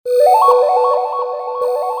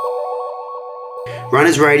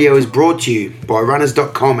Runners Radio is brought to you by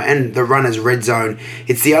Runners.com and the Runners Red Zone.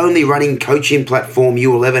 It's the only running coaching platform you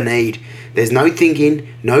will ever need. There's no thinking,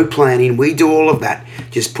 no planning. We do all of that.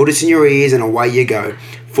 Just put us in your ears and away you go.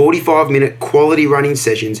 45-minute quality running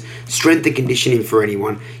sessions, strength and conditioning for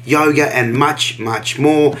anyone, yoga and much, much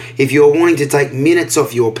more. If you're wanting to take minutes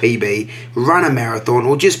off your PB, run a marathon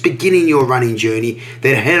or just beginning your running journey,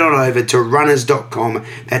 then head on over to runners.com,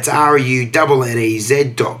 that's RUNNEZ.com,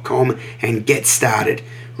 and get started.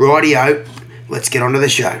 Rightio, let's get on to the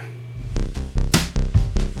show.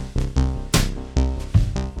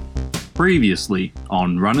 Previously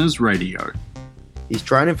on Runners Radio. His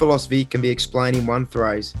training philosophy can be explained in one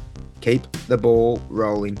phrase: keep the ball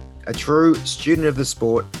rolling. A true student of the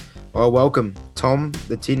sport. I welcome Tom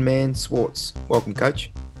the Tin Man Swartz. Welcome, Coach.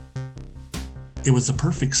 It was the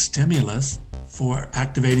perfect stimulus for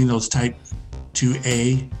activating those type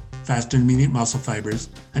 2A fast intermediate muscle fibers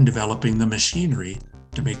and developing the machinery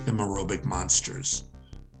to make them aerobic monsters.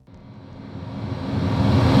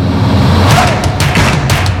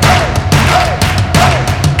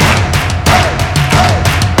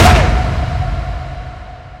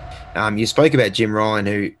 You spoke about Jim Ryan,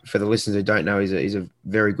 who, for the listeners who don't know, is a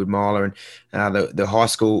very good miler, and the high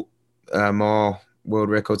school mile world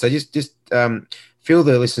record. So just fill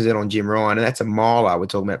the listeners in on Jim Ryan, and that's a miler we're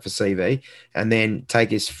talking about for CV, and then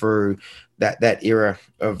take us through that era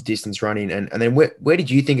of distance running, and then where did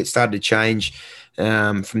you think it started to change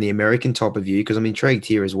from the American type of view? Because I'm intrigued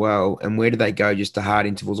here as well, and where did they go just to hard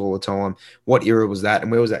intervals all the time? What era was that, and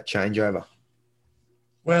where was that changeover?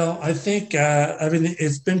 Well, I think,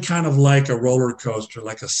 it's been kind of like a roller coaster,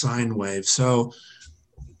 like a sine wave. So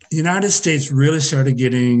the United States really started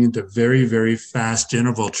getting into very, very fast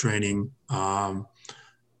interval training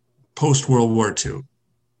post-World War II.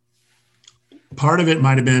 Part of it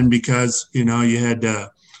might have been because, you had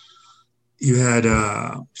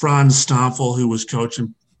Franz Stoffel, who was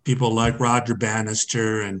coaching people like Roger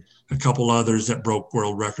Bannister and a couple others that broke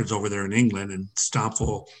world records over there in England. And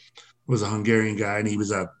Stoffel was a Hungarian guy, and he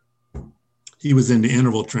was into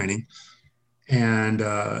interval training. And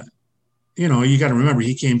you got to remember,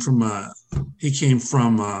 he came from a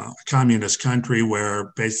communist country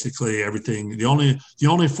where basically everything, the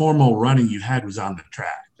only formal running you had was on the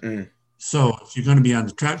track. So if you're going to be on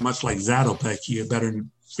the track, much like Zatopek, you better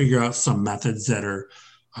figure out some methods that are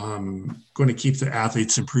going to keep the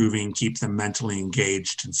athletes improving, keep them mentally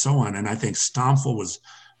engaged, and so on. And I think Stoffel was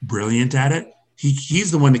brilliant at it. He's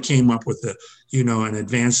the one that came up with an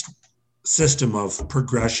advanced system of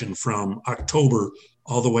progression from October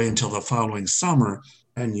all the way until the following summer.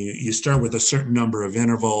 And you start with a certain number of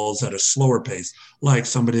intervals at a slower pace. Like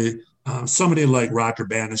somebody like Roger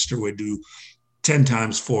Bannister would do 10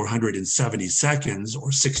 times 470 seconds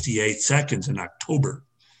or 68 seconds in October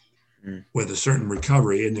with a certain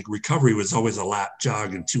recovery. And the recovery was always a lap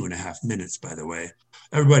jog in 2.5 minutes, by the way.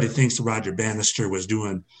 Everybody thinks Roger Bannister was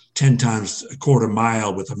doing 10 times a quarter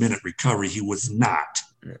mile with a minute recovery. He was not.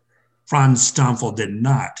 Franz Stoffel did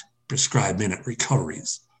not prescribe minute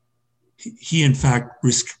recoveries. He in fact,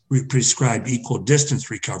 prescribed equal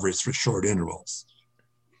distance recoveries for short intervals.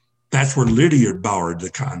 That's where Lydiard borrowed the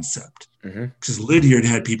concept. Because Lydiard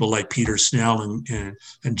had people like Peter Snell and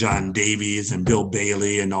John Davies and Bill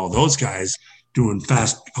Bailey and all those guys doing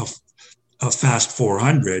a fast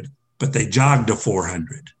 400, but they jogged a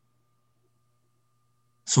 400.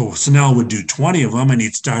 So Snell would do 20 of them, and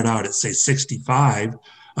he'd start out at, say, 65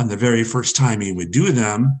 on the very first time he would do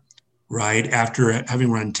them, right? After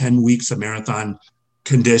having run 10 weeks of marathon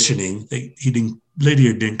conditioning.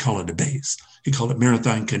 Lydiard didn't call it a base. He called it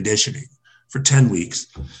marathon conditioning for 10 weeks.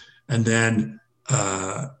 And then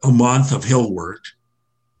a month of hill work,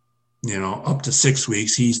 up to 6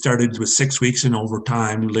 weeks. He started with 6 weeks, and over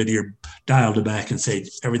time, Lydiard dialed it back and said,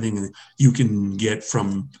 everything you can get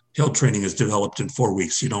from hill training is developed in 4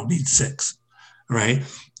 weeks. You don't need 6, right?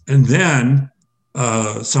 And then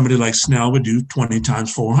somebody like Snell would do 20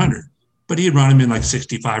 times 400, but he'd run them in like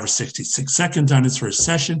 65 or 66 seconds on his first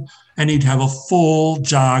session, and he'd have a full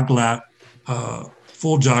jog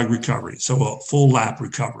recovery, so a full lap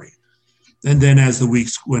recovery. And then as the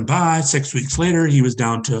weeks went by, 6 weeks later, he was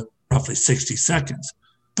down to roughly 60 seconds.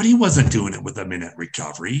 But he wasn't doing it with a minute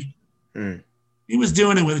recovery. He was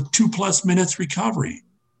doing it with 2+ minutes recovery.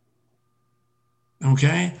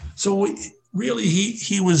 Okay? So really,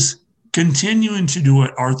 he was continuing to do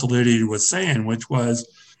what Arthur Lydiard was saying, which was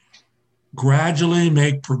gradually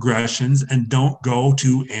make progressions and don't go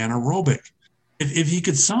too anaerobic. If he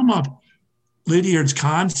could sum up Lydiard's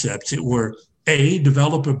concepts, it were A,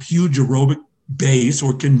 develop a huge aerobic base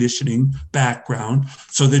or conditioning background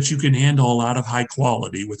so that you can handle a lot of high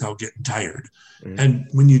quality without getting tired. And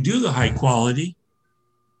when you do the high quality,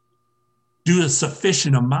 do a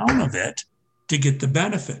sufficient amount of it to get the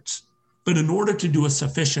benefits. But in order to do a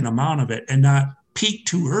sufficient amount of it and not peak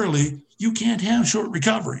too early, you can't have short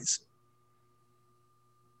recoveries.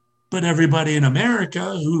 But everybody in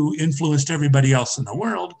America who influenced everybody else in the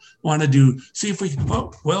world want to see if we can,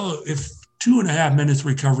 well, if 2.5 minutes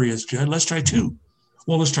recovery is good, let's try 2.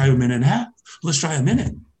 Well, let's try 1.5 minutes. Let's try a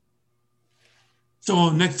minute.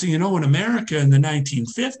 So next thing you know, in America in the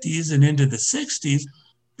 1950s and into the 60s,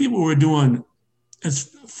 people were doing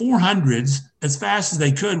 400s as fast as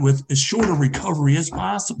they could with as short a recovery as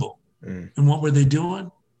possible. And what were they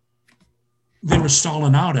doing? They were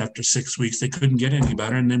stalling out after 6 weeks. They couldn't get any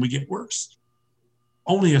better, and then we get worse.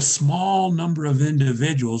 Only a small number of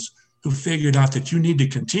individuals who figured out that you need to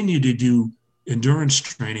continue to do endurance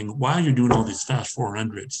training while you're doing all these fast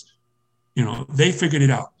 400s. They figured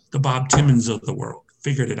it out. The Bob Timmons of the world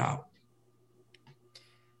figured it out.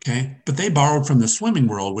 Okay. But they borrowed from the swimming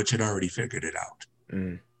world, which had already figured it out.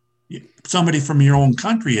 Somebody from your own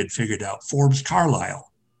country had figured out, Forbes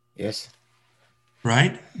Carlisle. Yes.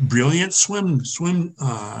 Right? Brilliant swimming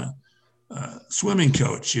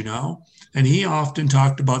coach, and he often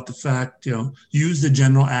talked about the fact, use the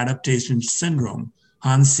general adaptation syndrome,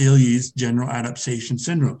 Hans Selye's general adaptation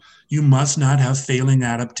syndrome. You must not have failing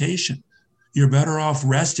adaptation. You're better off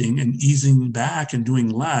resting and easing back and doing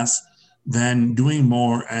less than doing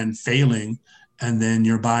more and failing, and then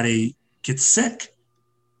your body gets sick.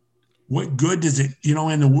 What good does it,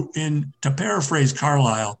 to paraphrase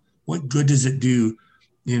Carlisle, what good does it do,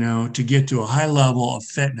 to get to a high level of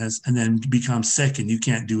fitness and then become sick and you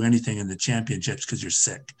can't do anything in the championships because you're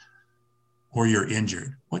sick or you're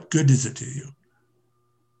injured? What good does it do you?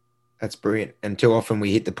 That's brilliant. And too often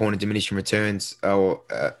we hit the point of diminishing returns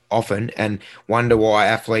often and wonder why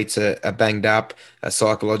athletes are banged up, are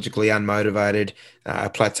psychologically unmotivated,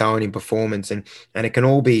 plateauing in performance. And it can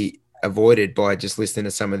all be avoided by just listening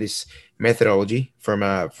to some of this methodology from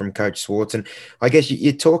Coach Swartz. And I guess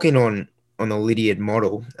you're talking on the Lydiard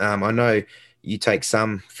model. I know you take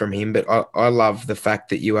some from him, but I love the fact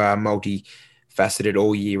that you are multifaceted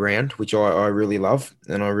all year round, which I really love,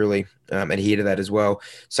 and I really adhere to that as well.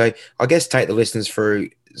 So I guess take the listeners through,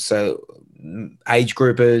 so age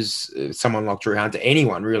groupers, someone like Drew Hunter,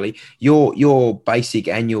 anyone really, your basic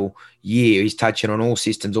annual year is touching on all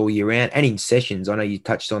systems all year round, and in sessions. I know you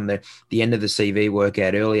touched on the end of the CV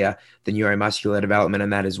workout earlier, the neuromuscular development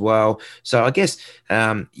and that as well. So I guess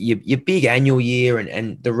your big annual year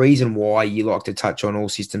and the reason why you like to touch on all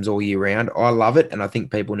systems all year round, I love it, and I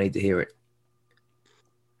think people need to hear it.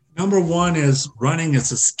 Number one is running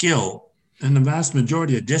is a skill, and the vast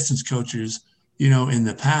majority of distance coaches, in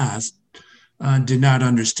the past did not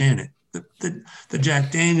understand it. The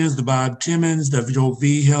Jack Daniels, the Bob Timmons, the Joe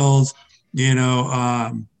Vigils,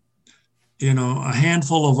 a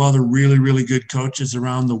handful of other really, really good coaches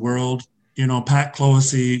around the world. Pat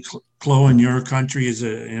Clohessy, Chloe in your country is,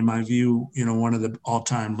 in my view, one of the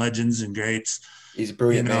all-time legends and greats. He's a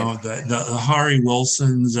brilliant man. The Harry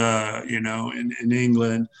Wilsons, in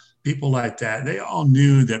England, people like that, they all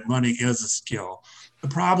knew that running is a skill. The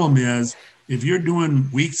problem is, if you're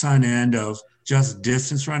doing weeks on end of just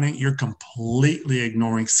distance running, you're completely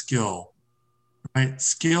ignoring skill, right?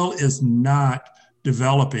 Skill is not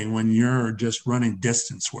developing when you're just running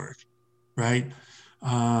distance work, right?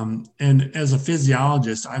 And as a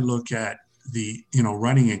physiologist, I look at the,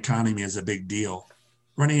 running economy as a big deal.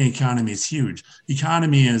 Running economy is huge.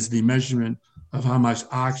 Economy is the measurement of how much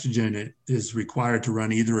oxygen is required to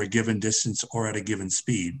run either a given distance or at a given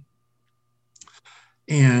speed.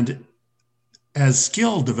 And as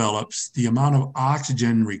skill develops, the amount of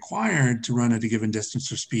oxygen required to run at a given distance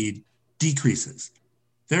or speed decreases.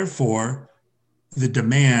 Therefore, the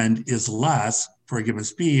demand is less for a given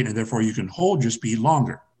speed, and therefore you can hold your speed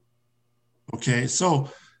longer. Okay, so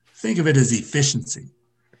think of it as efficiency.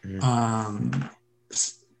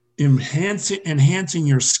 Enhancing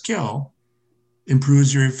your skill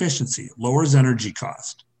improves your efficiency, lowers energy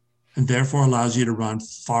cost, and therefore allows you to run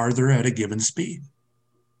farther at a given speed.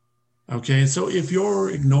 Okay, so if you're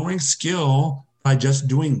ignoring skill by just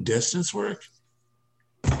doing distance work,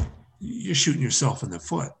 you're shooting yourself in the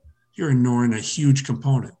foot. You're ignoring a huge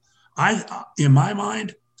component. In my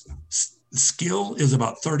mind, skill is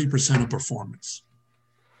about 30% of performance.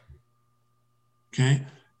 Okay,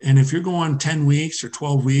 and if you're going 10 weeks or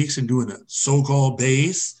 12 weeks and doing a so-called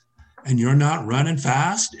base, and you're not running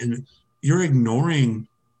fast, and you're ignoring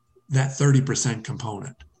that 30%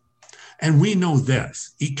 component. And we know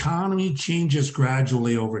this, economy changes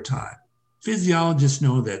gradually over time. physiologists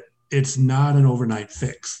know that it's not an overnight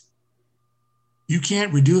fix. You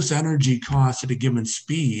can't reduce energy costs at a given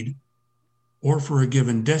speed or for a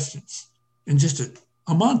given distance in just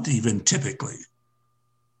a month, even typically.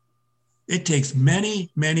 It takes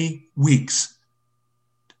many, many weeks.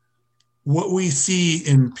 What we see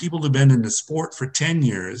in people who've been in the sport for 10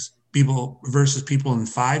 years, people versus people in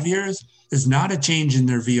 5 years, is not a change in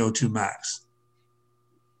their VO2 max.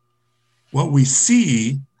 What we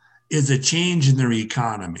see is a change in their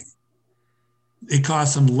economy. It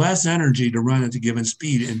costs them less energy to run at a given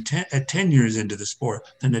speed at 10 years into the sport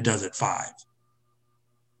than it does at 5.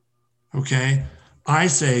 Okay? I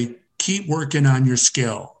say keep working on your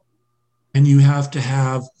skill. And you have to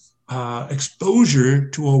have exposure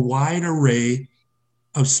to a wide array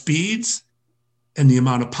of speeds and the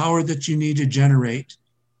amount of power that you need to generate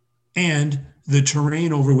and the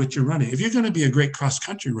terrain over which you're running. If you're going to be a great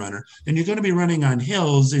cross-country runner and you're going to be running on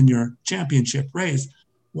hills in your championship race,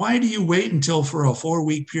 why do you wait until for a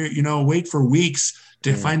 4-week period, wait for weeks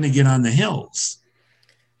to finally get on the hills?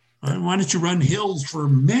 Why don't you run hills for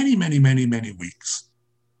many, many, many, many weeks?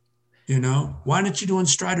 Why aren't you doing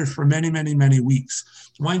striders for many, many, many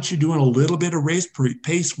weeks? Why aren't you doing a little bit of race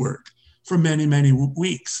pace work for many, many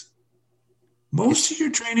weeks? Most of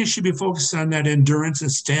your training should be focused on that endurance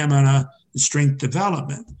and stamina and strength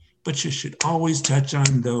development, but you should always touch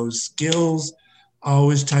on those skills,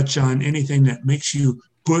 always touch on anything that makes you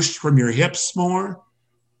push from your hips more,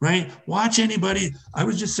 right? Watch anybody. I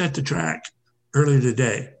was just at the track earlier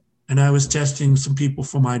today, and I was testing some people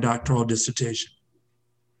for my doctoral dissertation.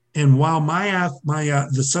 And while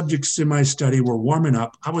the subjects in my study were warming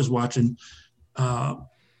up, I was watching an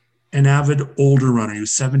avid older runner. He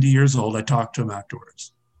was 70 years old. I talked to him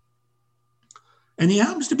afterwards. And he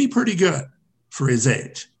happens to be pretty good for his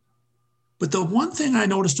age. But the one thing I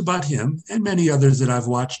noticed about him and many others that I've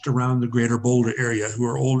watched around the greater Boulder area who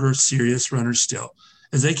are older, serious runners still,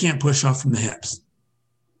 is they can't push off from the hips.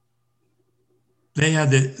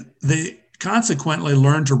 They consequently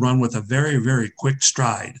learn to run with a very, very quick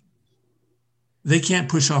stride. They can't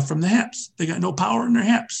push off from the hips. They got no power in their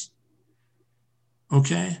hips.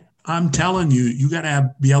 Okay? I'm telling you, you got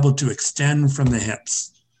to be able to extend from the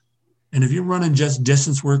hips. And if you're running just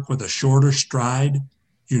distance work with a shorter stride,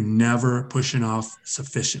 you're never pushing off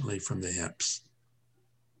sufficiently from the hips.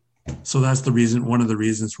 So that's one of the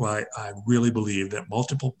reasons why I really believe that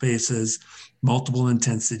multiple paces, multiple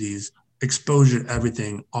intensities, exposure to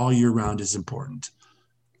everything all year round is important.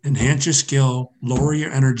 Enhance your skill, lower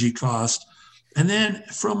your energy cost, and then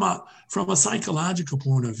from a psychological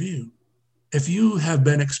point of view, if you have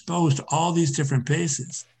been exposed to all these different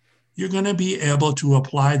paces, you're going to be able to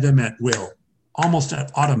apply them at will, almost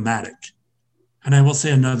at automatic. And I will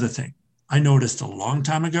say another thing. I noticed a long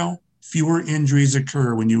time ago, fewer injuries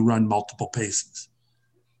occur when you run multiple paces.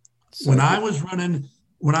 When I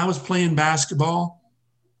was playing basketball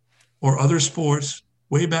or other sports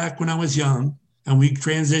way back when I was young and we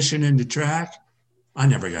transitioned into track, I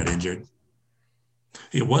never got injured.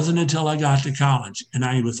 It wasn't until I got to college and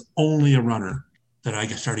I was only a runner that I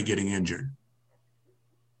started getting injured.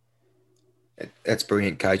 That's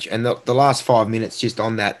brilliant, Coach. And the last 5 minutes just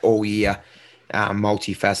on that all year,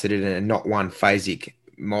 multifaceted and not one phasic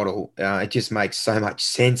model. It just makes so much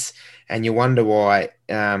sense. And you wonder why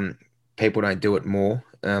people don't do it more.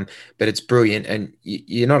 But it's brilliant. And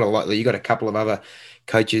you're not a lot. You got a couple of other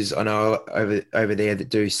coaches I know over there that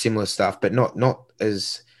do similar stuff, but not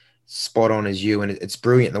as spot on as you. And it's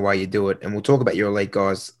brilliant the way you do it. And we'll talk about your elite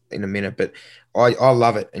guys in a minute, but I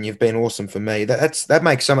love it, and you've been awesome for me. That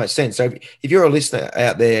makes so much sense. So if you're a listener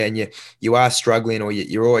out there and you are struggling, or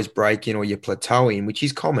you're always breaking, or you're plateauing, which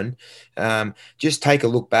is common, just take a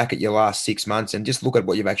look back at your last 6 months and just look at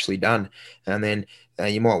what you've actually done, and then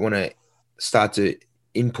you might want to start to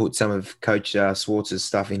input some of Coach Swartz's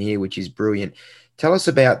stuff in here, which is brilliant. Tell us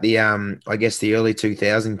about the the early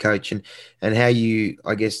 2000 coach and how you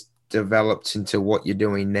developed into what you're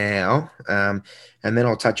doing now, and then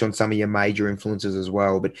I'll touch on some of your major influences as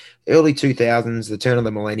well. But early 2000s, the turn of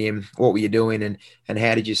the millennium, what were you doing, and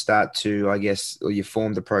how did you start to, or you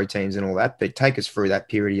formed the pro teams and all that? But take us through that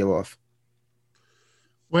period of your life.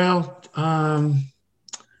 Well, I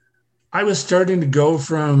was starting to go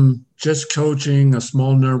from just coaching a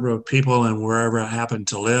small number of people and wherever I happened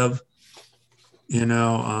to live,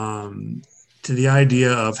 to the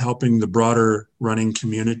idea of helping the broader running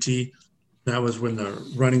community. That was when the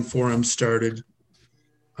running forum started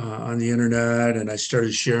on the internet, and I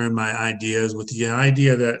started sharing my ideas with the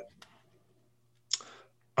idea that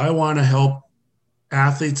I want to help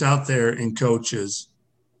athletes out there and coaches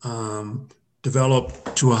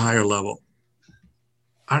develop to a higher level.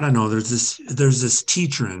 I don't know. There's this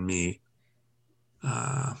teacher in me.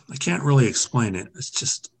 I can't really explain it.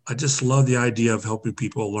 I just love the idea of helping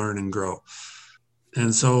people learn and grow.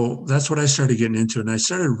 And so that's what I started getting into. And I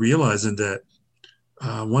started realizing that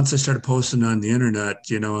once I started posting on the internet,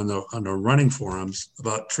 on the running forums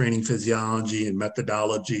about training physiology and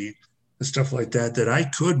methodology and stuff like that, that I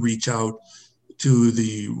could reach out to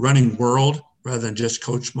the running world rather than just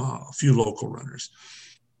coach a few local runners.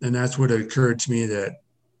 And that's what occurred to me that,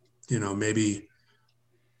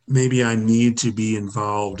 maybe I need to be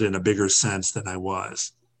involved in a bigger sense than I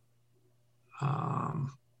was. And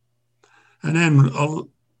then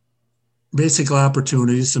basic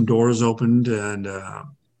opportunities, some doors opened, and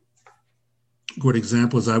good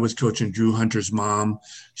example is I was coaching Drew Hunter's mom.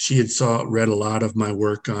 She had read a lot of my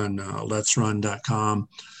work on letsrun.com,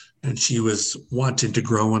 and she was wanting to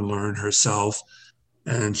grow and learn herself.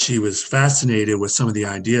 And she was fascinated with some of the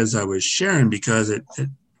ideas I was sharing because it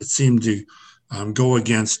seemed to go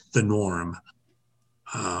against the norm.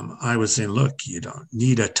 I was saying, look, you don't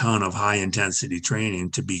need a ton of high intensity training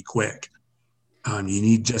to be quick. You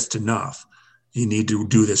need just enough. You need to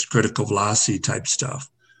do this critical velocity type stuff.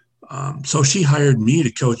 So she hired me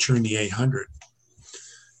to coach her in the 800.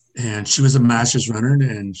 And she was a master's runner,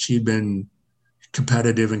 and she'd been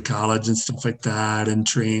competitive in college and stuff like that, and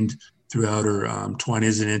trained throughout her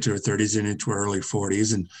 20s and into her 30s and into her early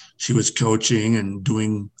 40s. And she was coaching and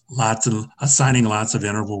doing assigning lots of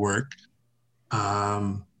interval work.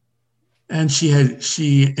 And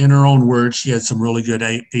she, in her own words, she had some really good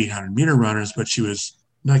 800 meter runners, but she was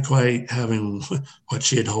not quite having what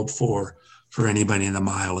she had hoped for anybody in the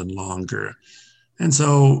mile and longer. And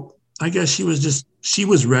so I guess she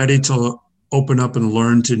was ready to open up and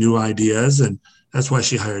learn to new ideas. And that's why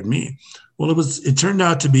she hired me. Well, it turned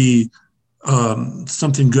out to be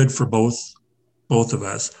something good for both of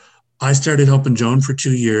us. I started helping Joan for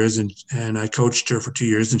 2 years, and I coached her for 2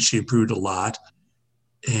 years, and she improved a lot.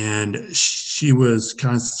 And she was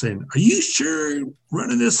constantly saying, are you sure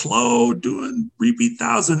running this slow, doing repeat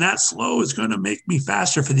 1,000 that slow is going to make me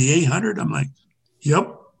faster for the 800? I'm like,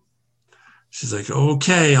 yep. She's like,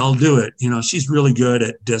 okay, I'll do it. She's really good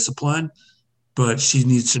at discipline, but she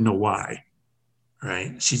needs to know why,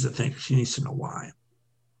 right? She's the thing. She needs to know why.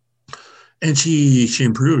 And she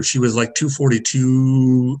improved. She was like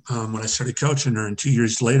 242 when I started coaching her, and 2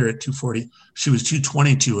 years later at 240, she was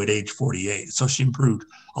 222 at age 48. So she improved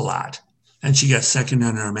a lot. And she got second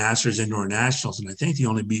on her Masters Indoor Nationals. And I think the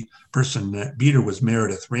only person that beat her was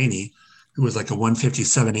Meredith Rainey, who was like a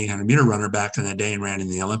 157 800 meter runner back in the day and ran in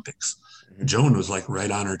the Olympics. Mm-hmm. Joan was like right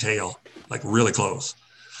on her tail, like really close,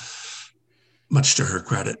 much to her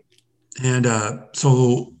credit. And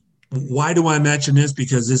so why do I mention this?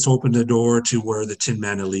 Because this opened the door to where the Tin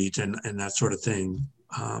Man Elite and that sort of thing,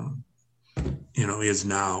 is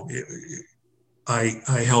now.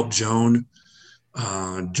 I helped Joan.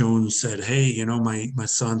 Joan said, hey, my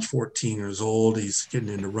son's 14 years old. He's getting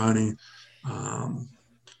into running.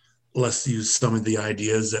 Let's use some of the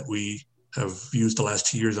ideas that we have used the last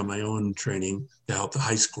 2 years on my own training to help the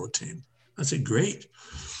high school team. I said, great.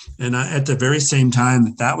 And at the very same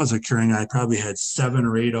time that was occurring, I probably had 7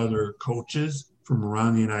 or 8 other coaches from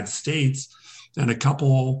around the United States and a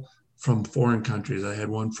couple from foreign countries. I had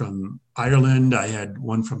one from Ireland. I had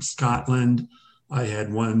one from Scotland. I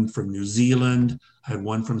had one from New Zealand. I had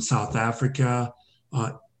one from South Africa.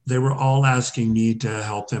 They were all asking me to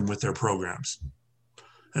help them with their programs.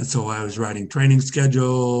 And so I was writing training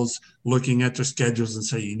schedules, looking at their schedules and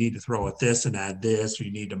say, you need to throw at this and add this, or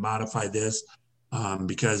you need to modify this.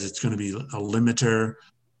 Because it's going to be a limiter.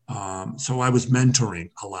 So I was mentoring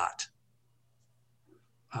a lot.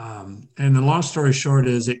 And the long story short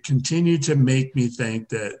is it continued to make me think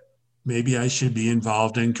that maybe I should be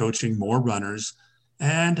involved in coaching more runners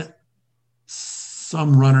and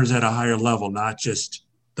some runners at a higher level, not just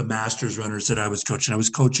the masters runners that I was coaching. I was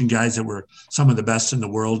coaching guys that were some of the best in the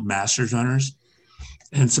world, masters runners,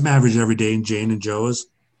 and some average everyday Jane and Joe's.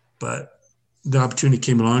 But the opportunity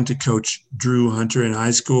came along to coach Drew Hunter in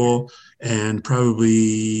high school and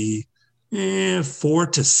probably 4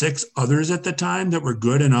 to 6 others at the time that were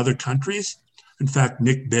good in other countries. In fact,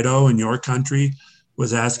 Nick Bitto in your country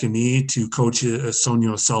was asking me to coach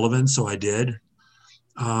Sonia O'Sullivan, so I did.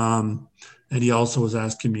 And he also was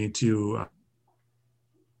asking me to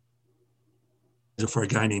for a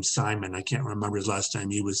guy named Simon. I can't remember his last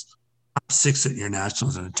name. He was top 6 at your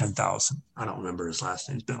nationals in 10,000. I don't remember his last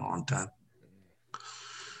name. It's been a long time.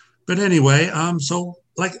 But anyway, so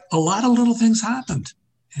like a lot of little things happened,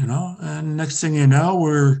 and next thing you know,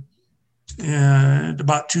 we're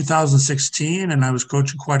about 2016, and I was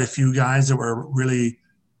coaching quite a few guys that were really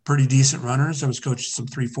pretty decent runners. I was coaching some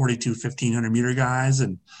 342, 1500 meter guys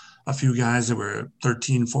and a few guys that were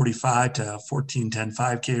 1345 to 1410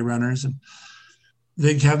 5K runners. And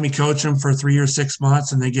they'd have me coach them for 3 or 6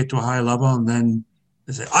 months, and they get to a high level, and then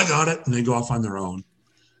they say, I got it, and they go off on their own.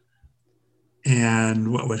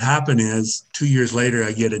 And what would happen is 2 years later,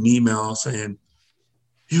 I get an email saying,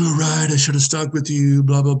 you were right, I should have stuck with you,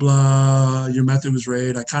 blah, blah, blah. Your method was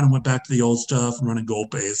right. I kind of went back to the old stuff and running goal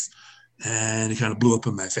pace, and it kind of blew up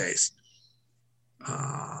in my face.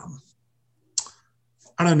 I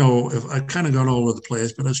don't know if I kind of got all over the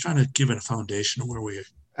place, but I was trying to give it a foundation of where we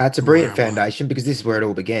It's a brilliant foundation because this is where it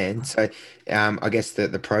all began. So I guess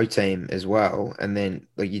the pro team as well. And then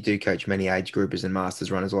like you do coach many age groupers and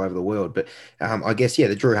masters runners all over the world. But I guess,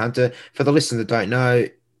 the Drew Hunter, for the listeners that don't know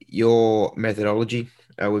your methodology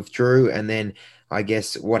with Drew, and then I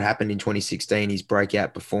guess what happened in 2016, his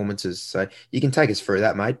breakout performances. So you can take us through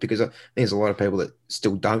that, mate, because I think there's a lot of people that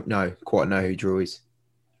still don't quite know who Drew is.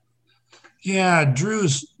 Yeah,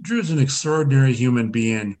 Drew's an extraordinary human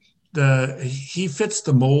being. He fits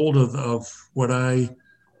the mold of what I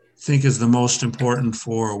think is the most important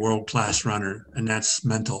for a world-class runner, and that's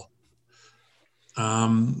mental.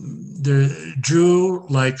 Drew,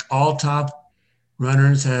 like all top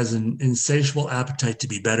runners, has an insatiable appetite to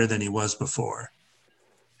be better than he was before.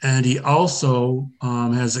 And he also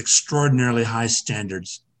has extraordinarily high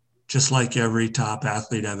standards, just like every top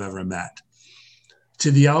athlete I've ever met. To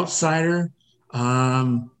the outsider,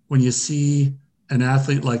 when you see an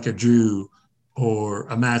athlete like a Drew or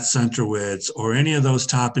a Matt Centrowitz or any of those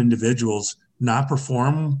top individuals not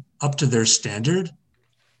perform up to their standard,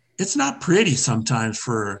 it's not pretty sometimes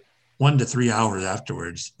for 1 to 3 hours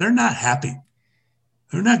afterwards. They're not happy.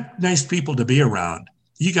 They're not nice people to be around.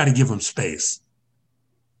 You got to give them space.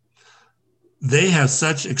 They have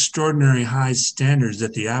such extraordinary high standards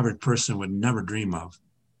that the average person would never dream of,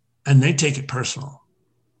 and they take it personal.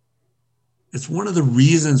 It's one of the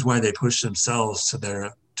reasons why they push themselves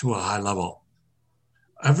to a high level.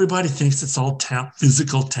 Everybody thinks it's all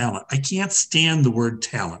physical talent. I can't stand the word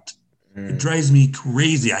talent. It drives me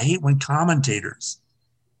crazy. I hate when commentators,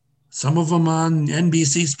 some of them on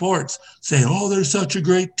NBC Sports, say, "Oh, they're such a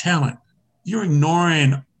great talent." You're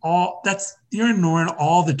ignoring all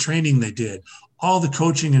the training they did, all the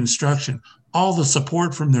coaching instruction, all the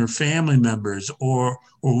support from their family members or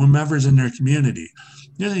whomever's in their community.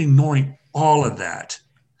 You're ignoring all of that.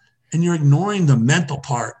 And you're ignoring the mental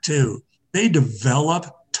part too. They develop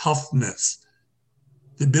toughness,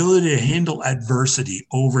 the ability to handle adversity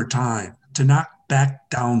over time, to not back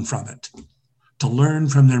down from it, to learn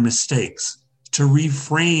from their mistakes, to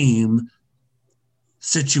reframe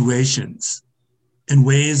situations in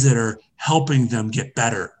ways that are helping them get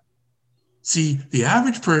better. See, the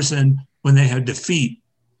average person, when they have defeat,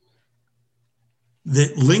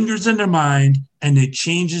 that lingers in their mind and it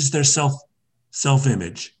changes their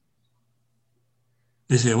self-image.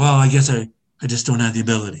 They say, well, I guess I just don't have the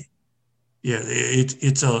ability. Yeah,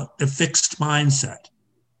 it's a fixed mindset,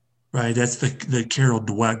 right? That's the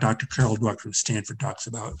Dr. Carol Dweck from Stanford talks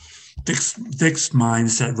about fixed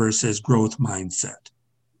mindset versus growth mindset.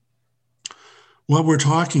 What we're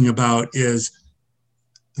talking about is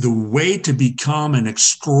the way to become an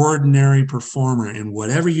extraordinary performer in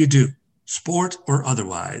whatever you do, sport or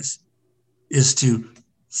otherwise, is to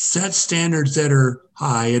set standards that are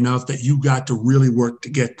high enough that you got to really work to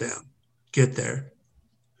get there.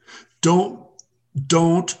 Don't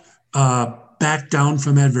back down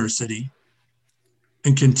from adversity,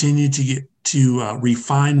 and continue to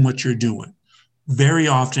refine what you're doing. Very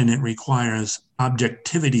often it requires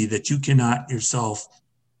objectivity that you cannot yourself,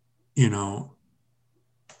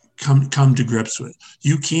 come to grips with.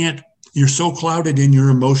 You're so clouded in your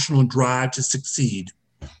emotional drive to succeed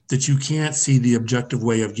that you can't see the objective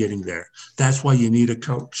way of getting there. That's why you need a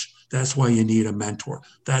coach. That's why you need a mentor.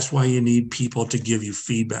 That's why you need people to give you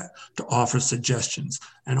feedback, to offer suggestions.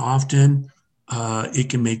 And often it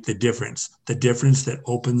can make the difference that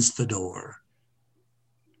opens the door.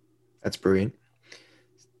 That's brilliant.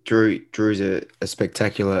 Drew's a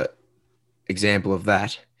spectacular example of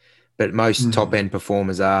that. But most top-end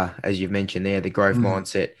performers are, as you've mentioned there, the growth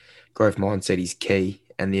mindset. Growth mindset is key,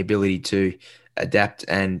 and the ability to adapt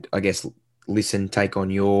and, I guess, listen, take on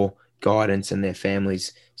your guidance and their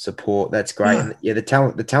family's support. That's great. Yeah. And yeah,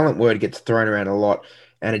 the talent word gets thrown around a lot,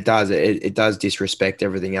 and it does disrespect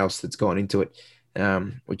everything else that's gone into it,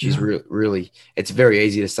 which is really, it's very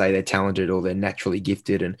easy to say they're talented or they're naturally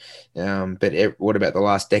gifted. And but what about the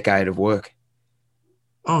last decade of work?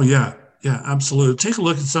 Oh, yeah. Yeah, absolutely. Take a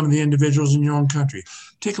look at some of the individuals in your own country.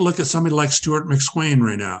 Take a look at somebody like Stuart McSwain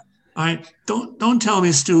right now. I don't tell me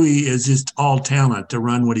Stewie is just all talent to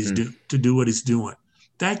run what he's to do what he's doing.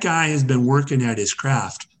 That guy has been working at his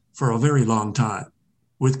craft for a very long time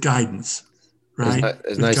with guidance, right?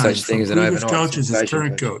 There's no such thing as an overnight coach as his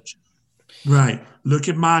current coach. Right. Look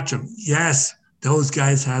at Matcham. Yes, those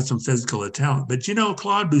guys had some physical talent. But,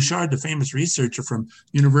 Claude Bouchard, the famous researcher from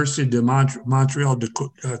University de Montreal de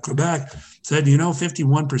Quebec, said,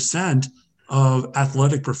 51% of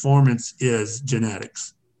athletic performance is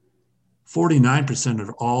genetics. 49% of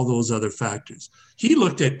all those other factors. He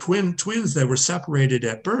looked at twins that were separated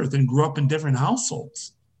at birth and grew up in different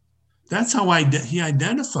households. That's how he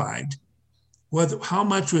identified how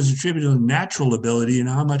much was attributed to natural ability and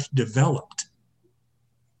how much developed.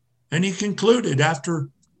 And he concluded after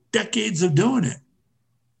decades of doing it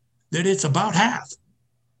that it's about half.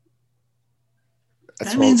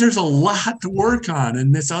 That means there's a lot to work on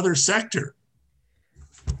in this other sector.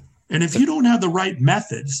 And if you don't have the right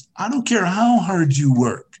methods, I don't care how hard you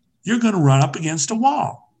work, you're going to run up against a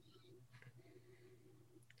wall.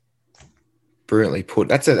 Brilliantly put.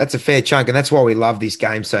 That's a fair chunk, and that's why we love this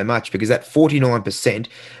game so much, because that 49%,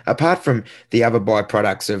 apart from the other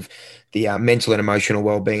byproducts of the mental and emotional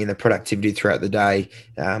well-being, the productivity throughout the day,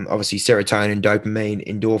 obviously serotonin, dopamine,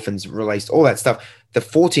 endorphins released, all that stuff, the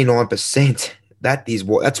 49%,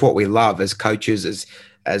 that's what we love as coaches,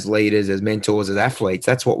 as leaders, as mentors, as athletes.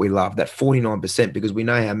 That's what we love, that 49%, because we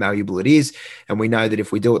know how malleable it is. And we know that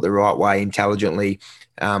if we do it the right way, intelligently,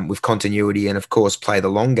 with continuity, and of course, play the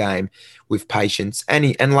long game with patience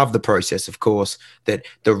and love the process, of course, that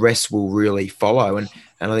the rest will really follow. And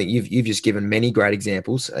I think you've just given many great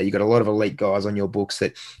examples. You've got a lot of elite guys on your books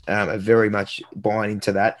that are very much buying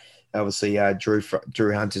into that. Obviously,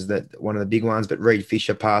 Drew Hunt is one of the big ones, but Reed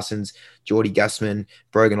Fisher, Parsons, Geordie Gussman,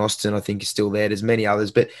 Brogan Austin, I think, is still there. There's many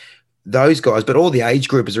others, but those guys, but all the age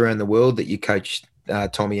groupers around the world that you coach,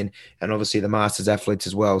 Tommy, and obviously the Masters athletes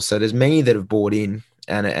as well. So there's many that have bought in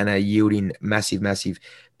and are yielding massive, massive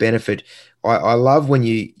benefit. I love when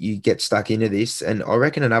you get stuck into this, and I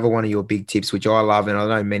reckon another one of your big tips, which I love, and I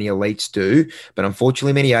know many elites do, but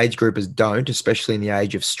unfortunately many age groupers don't, especially in the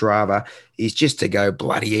age of Strava, is just to go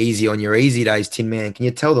bloody easy on your easy days, Tin Man. Can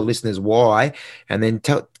you tell the listeners why? And then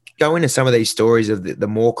go into some of these stories of the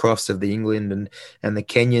Moorcrofts of the England and the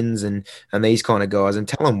Kenyans and these kind of guys, and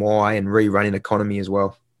tell them why, and rerunning economy as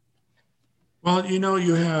well. Well,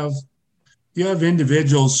 you have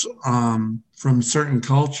individuals from certain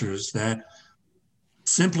cultures that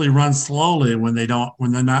simply run slowly when they're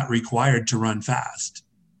not required to run fast,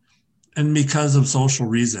 and because of social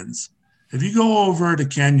reasons. If you go over to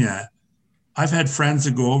Kenya, I've had friends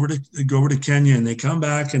that go over to Kenya, and they come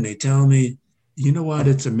back and they tell me, you know what,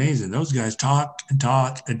 it's amazing. Those guys talk and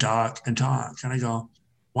talk and talk and talk. And I go,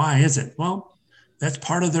 why is it? Well, that's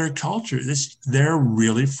part of their culture. They're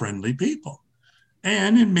really friendly people.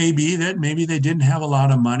 And it may be that maybe they didn't have a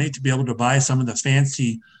lot of money to be able to buy some of the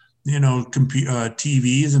fancy,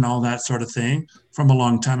 TVs and all that sort of thing from a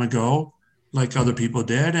long time ago, like other people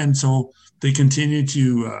did. And so they continue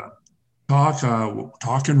to talk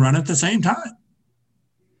and run at the same time,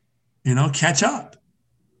 catch up.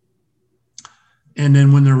 And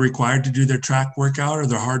then when they're required to do their track workout or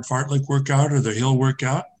their hard fartlek workout or their hill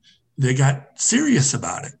workout, they got serious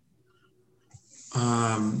about it.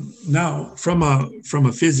 Now, from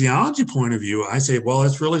a physiology point of view, I say, well,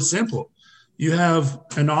 it's really simple. You have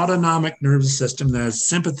an autonomic nervous system that has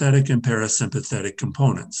sympathetic and parasympathetic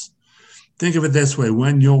components. Think of it this way: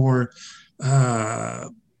 when you're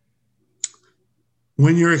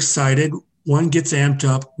excited, one gets amped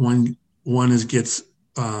up, one gets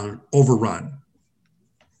overrun.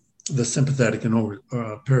 The sympathetic and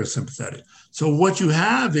parasympathetic. So what you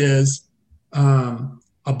have is a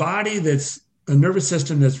nervous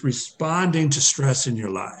system that's responding to stress in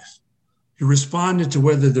your life. You're responding to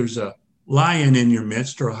whether there's a lion in your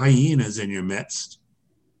midst or hyenas in your midst,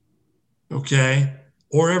 okay?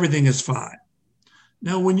 Or everything is fine.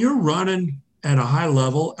 Now, when you're running at a high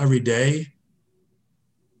level every day,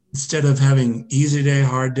 instead of having easy day,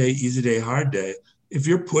 hard day, if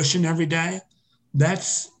you're pushing every day,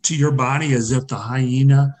 that's to your body as if the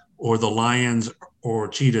hyena or the lions or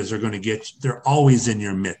cheetahs are going to get you. They're always in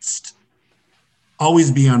your midst.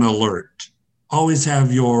 Always be on alert. Always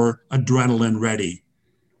have your adrenaline ready.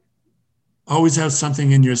 Always have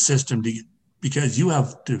something in your system because you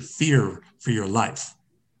have to fear for your life.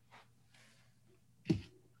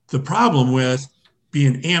 The problem with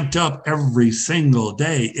being amped up every single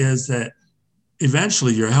day is that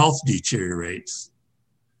eventually your health deteriorates.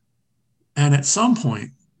 And at some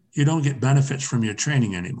point, you don't get benefits from your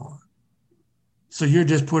training anymore. So you're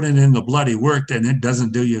just putting in the bloody work and it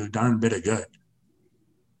doesn't do you a darn bit of good.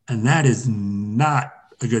 And that is not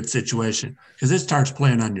a good situation because it starts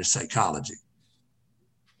playing on your psychology.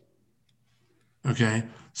 Okay.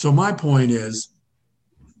 So my point is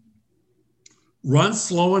run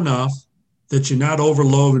slow enough that you're not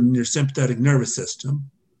overloading your sympathetic nervous system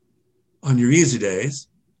on your easy days.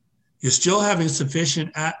 You're still having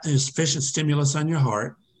sufficient stimulus on your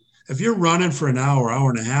heart. If you're running for an hour, hour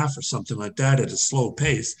and a half or something like that at a slow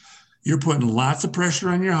pace, you're putting lots of pressure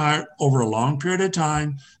on your heart over a long period of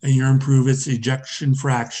time, and you're improving its ejection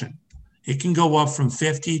fraction. It can go up from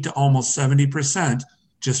 50 to almost 70%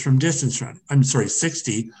 just from distance running.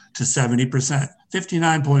 60 to 70%.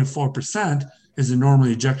 59.4% is the normal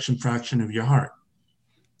ejection fraction of your heart.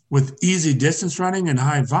 With easy distance running and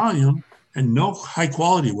high volume and no high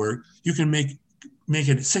quality work, you can make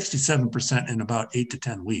it 67% in about 8 to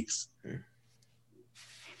 10 weeks.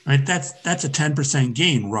 Right? That's a 10%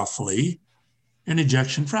 gain roughly in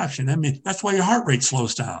ejection fraction. I mean, that's why your heart rate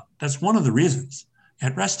slows down. That's one of the reasons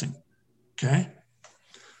at resting. Okay.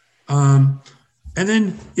 And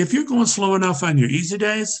then if you're going slow enough on your easy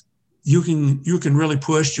days, you can really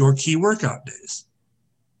push your key workout days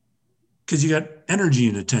because you got energy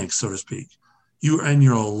in the tank, so to speak. You're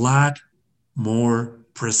a lot more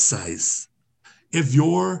precise. If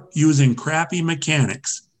you're using crappy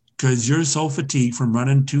mechanics because you're so fatigued from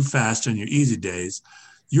running too fast on your easy days,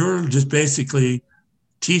 you're just basically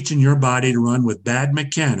teaching your body to run with bad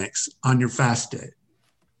mechanics on your fast day.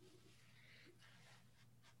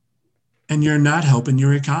 And you're not helping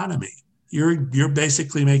your economy. You're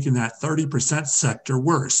basically making that 30% sector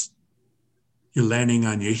worse. You're landing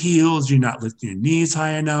on your heels. You're not lifting your knees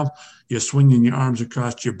high enough. You're swinging your arms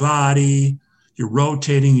across your body. You're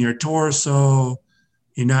rotating your torso.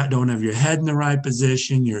 Don't have your head in the right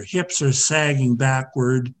position. Your hips are sagging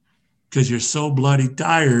backward because you're so bloody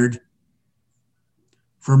tired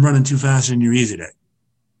from running too fast in your easy day.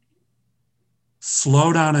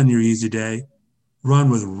 Slow down on your easy day.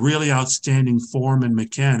 Run with really outstanding form and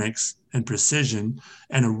mechanics and precision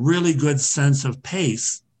and a really good sense of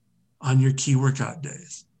pace on your key workout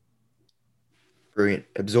days. Brilliant.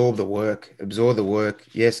 Absorb the work.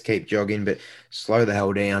 Yes, keep jogging, but slow the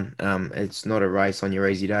hell down. It's not a race on your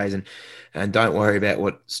easy days, and don't worry about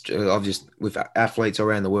what with athletes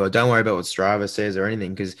around the world. Don't worry about what Strava says or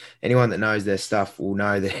anything, because anyone that knows their stuff will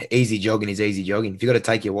know that easy jogging is easy jogging. If you've got to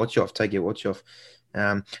take your watch off, take your watch off.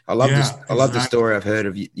 I love this. I love the story I've heard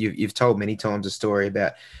of. You've told many times a story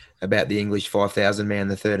about the English 5,000 man,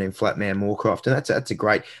 the 13 flat man Moorcroft, and that's a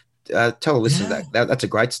great. Tell listeners that's a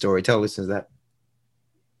great story. Tell listeners that.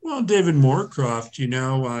 Well, David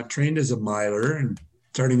Moorcroft, trained as a miler and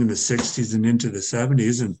starting in the 60s and into the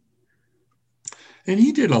 70s, and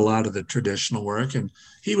he did a lot of the traditional work. And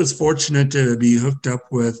he was fortunate to be hooked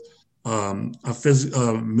up with a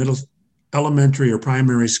middle elementary or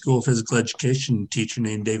primary school physical education teacher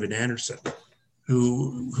named David Anderson,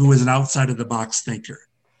 who was an outside of the box thinker,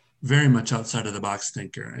 very much outside of the box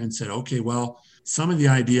thinker, and said, okay, well, some of the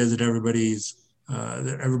ideas that everybody's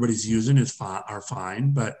using are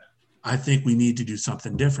fine, but I think we need to do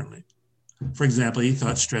something differently. For example, he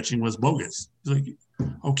thought stretching was bogus. He's like,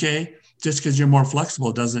 okay, just because you're more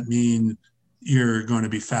flexible doesn't mean you're going to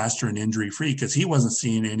be faster and injury-free, because he wasn't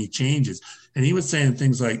seeing any changes. And he was saying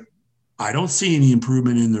things like, I don't see any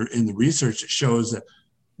improvement in the research that shows that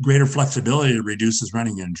greater flexibility reduces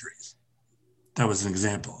running injuries. That was an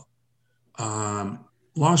example.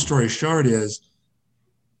 Long story short is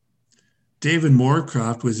David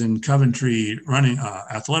Moorcroft was in Coventry running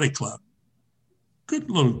athletic club.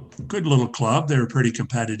 Good little club. They were pretty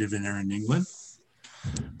competitive in there in England.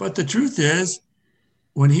 But the truth is,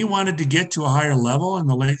 when he wanted to get to a higher level in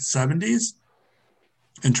the late 70s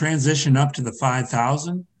and transition up to the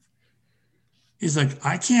 5,000, he's like,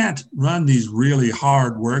 I can't run these really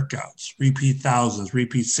hard workouts, repeat thousands,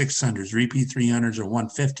 repeat 600s, repeat 300s or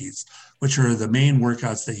 150s, which are the main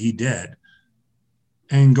workouts that he did,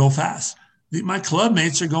 and go fast. My club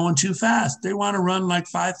mates are going too fast. They want to run like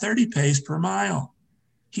 5:30 pace per mile.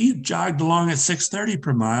 He jogged along at 6:30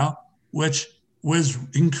 per mile, which was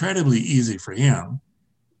incredibly easy for him,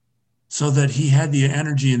 so that he had the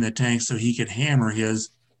energy in the tank so he could hammer his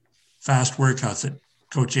fast workouts that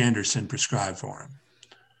Coach Anderson prescribed for him.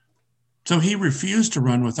 So he refused to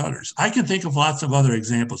run with others. I can think of lots of other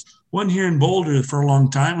examples. One here in Boulder for a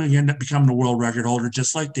long time, he ended up becoming a world record holder,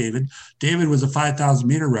 just like David. David was a 5,000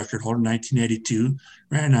 meter record holder in 1982,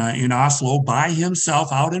 ran in Oslo by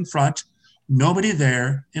himself out in front, nobody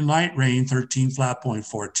there, in light rain, 13 flat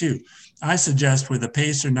 .42. I suggest with a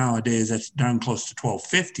pacer nowadays that's down close to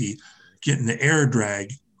 1250, getting the air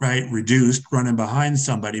drag, right, reduced, running behind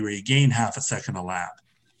somebody where you gain half a second a lap.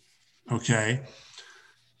 Okay.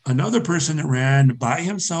 Another person that ran by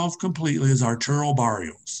himself completely is Arturo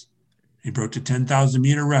Barrios. He broke the 10,000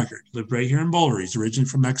 meter record, lived right here in Boulder. He's originally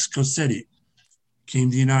from Mexico City, came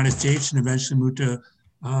to the United States and eventually moved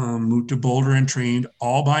to Boulder and trained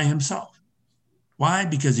all by himself. Why?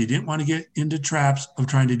 Because he didn't want to get into traps of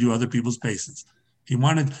trying to do other people's paces.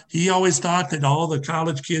 He always thought that all the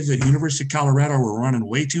college kids at University of Colorado were running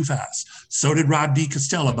way too fast. So did Rob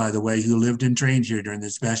DiCostella, by the way, who lived and trained here during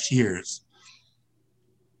his best years.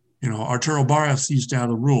 Arturo Barrios used to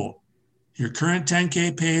have a rule. Your current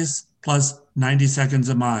 10K pace plus 90 seconds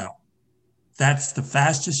a mile. That's the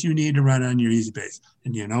fastest you need to run on your easy pace.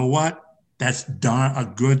 And you know what? That's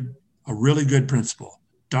a really good principle.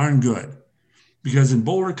 Darn good. Because in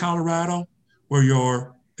Boulder, Colorado, where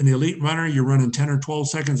you're an elite runner, you're running 10 or 12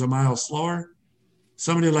 seconds a mile slower.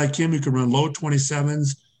 Somebody like him who can run low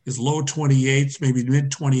 27s, is low 28s, maybe mid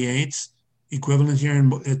 28s, equivalent here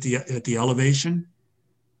at the elevation,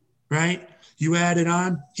 right? You add it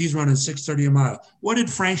on, he's running 6:30 a mile. What did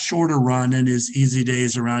Frank Shorter run in his easy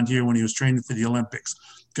days around here when he was training for the Olympics?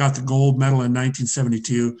 Got the gold medal in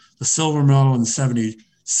 1972, the silver medal in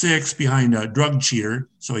 76 behind a drug cheater.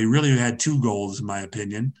 So he really had 2 golds, in my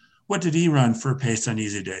opinion. What did he run for a pace on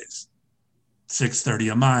easy days?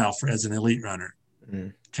 6:30 a mile as an elite runner.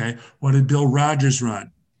 Okay. What did Bill Rogers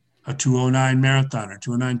run? A 2:09 marathoner,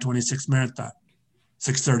 2:09:26 marathon,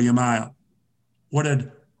 6:30 a mile. What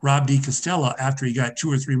did Rob DiCostella, after he got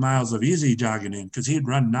 2 or 3 miles of easy jogging in, because he had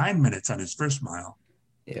run 9 minutes on his first mile.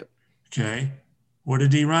 Yep. Okay. What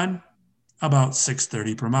did he run? About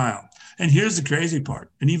 6:30 per mile. And here's the crazy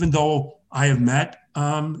part. And even though I have met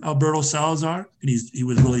Alberto Salazar, and he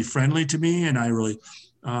was really friendly to me, and I really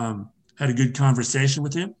had a good conversation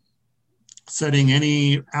with him. Setting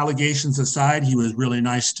any allegations aside, he was really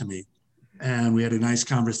nice to me, and we had a nice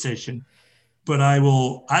conversation. But I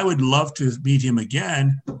would love to meet him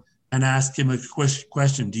again and ask him a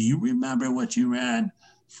question. Do you remember what you ran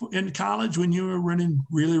in college when you were running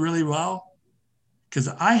really, really well? Because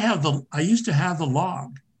I used to have the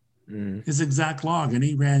log, his exact log, and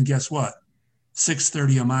he ran, guess what?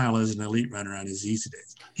 6:30 a mile as an elite runner on his easy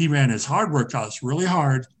days. He ran his hard workouts really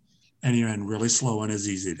hard, and he ran really slow on his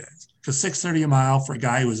easy days. Because 6:30 a mile for a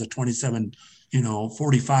guy who was a 27,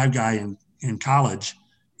 45 guy in college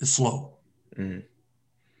is slow. Mm.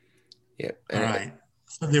 Yeah. All right.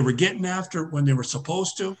 So they were getting after when they were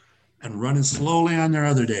supposed to and running slowly on their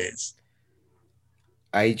other days.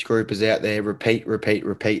 Age group is out there.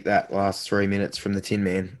 Repeat that last 3 minutes from the Tin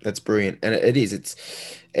Man. That's brilliant. And it is.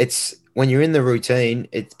 It's when you're in the routine,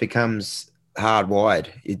 it becomes hardwired.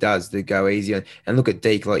 It does to go easier. And look at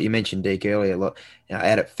Deke, like you mentioned Deke earlier, like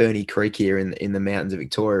out at Ferny Creek here in the mountains of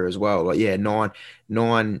Victoria as well. Like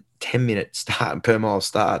 9-10 minute start per mile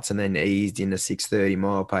starts, and then eased in a 6:30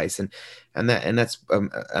 mile pace, and that's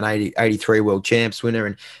an 83 world champs winner,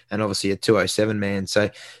 and obviously a 2:07 man. So,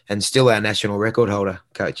 and still our national record holder,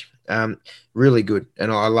 coach. Really good,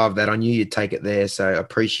 and I love that. I knew you'd take it there, so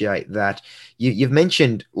appreciate that. You've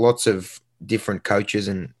mentioned lots of different coaches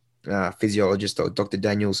and physiologist, Dr.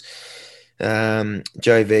 Daniels,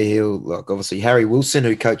 Joe Vigil, like obviously Harry Wilson,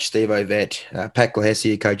 who coached Steve Ovett, Pat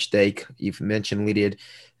Glahesi, who coached Deke. You've mentioned Lydiard.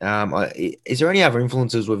 Is there any other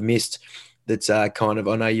influences we've missed that's kind of,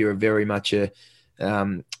 I know you're very much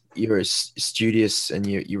you're a studious and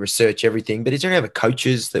you research everything, but is there any other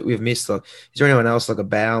coaches that we've missed? Like, is there anyone else like a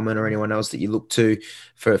Bauman or anyone else that you look to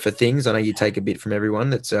for things? I know you take a bit from everyone.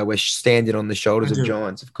 That's we're standing on the shoulders of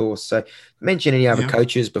giants, of course. So mention any other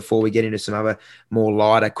coaches before we get into some other more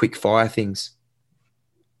lighter, quick fire things.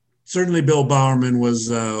 Certainly Bill Bowerman was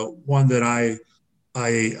one that I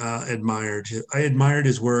admired. I admired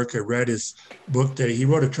his work. I read his book that he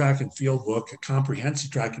wrote, a track and field book, a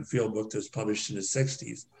comprehensive track and field book that was published in the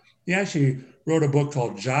 60s. He actually wrote a book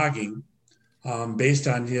called Jogging, based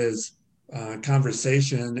on his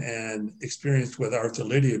conversation and experience with Arthur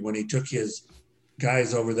Lydiard when he took his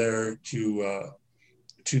guys over there to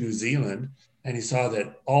New Zealand, and he saw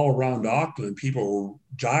that all around Auckland people were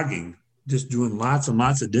jogging, just doing lots and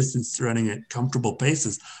lots of distance running at comfortable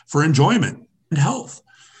paces for enjoyment and health.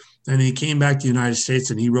 And he came back to the United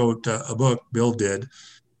States and he wrote a book, Bill did,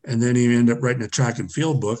 and then he ended up writing a track and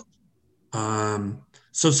field book.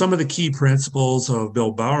 So some of the key principles of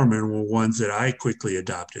Bill Bowerman were ones that I quickly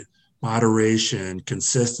adopted: moderation,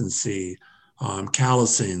 consistency,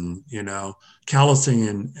 callousing.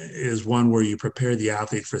 Callousing is one where you prepare the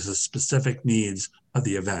athlete for the specific needs of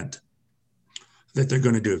the event that they're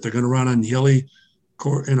going to do. If they're going to run on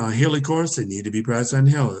in a hilly course, they need to be practiced on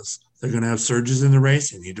hills. If they're going to have surges in the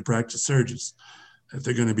race, they need to practice surges. If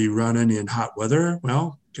they're going to be running in hot weather,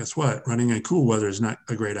 well, guess what? Running in cool weather is not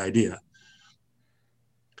a great idea.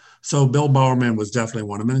 So Bill Bowerman was definitely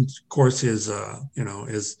one of them. And of course, his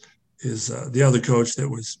the other coach that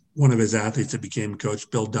was one of his athletes that became coach,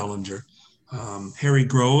 Bill Dellinger. Harry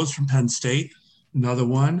Groves from Penn State, another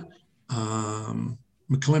one.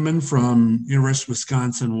 McClimmon from University of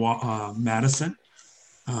Wisconsin, Madison.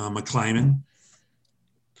 McClyman.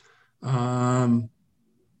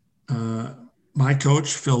 My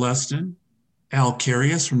coach, Phil Eston. Al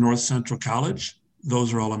Carius from North Central College.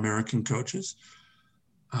 Those are all American coaches.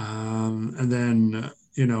 And then,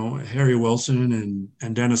 Harry Wilson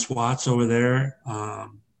and Dennis Watts over there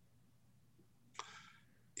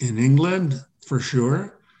in England, for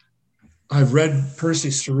sure. I've read Percy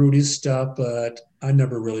Cerruti's stuff, but I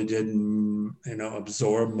never really did,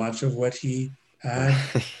 absorb much of what he had.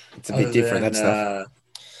 It's a bit different, that stuff.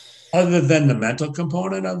 Other than the mental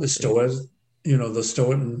component of the Stoics, the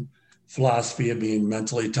Stoic philosophy of being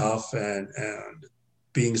mentally tough and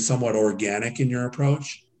being somewhat organic in your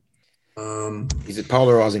approach. He's a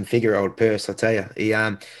polarizing figure, old Perce, I'll tell you. He,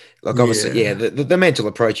 obviously, the mental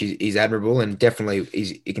approach is admirable, and definitely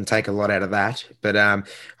he can take a lot out of that. But I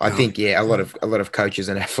think, a lot of coaches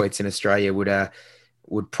and athletes in Australia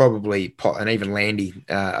would probably, and even Landy,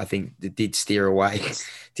 I think, did steer away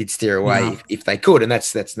if they could, and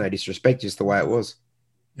that's no disrespect, just the way it was.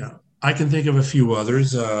 Yeah, I can think of a few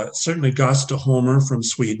others. Certainly, Gösta Homer from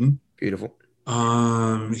Sweden. Beautiful.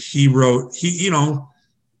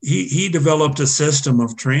 He developed a system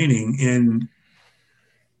of training in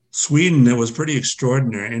Sweden that was pretty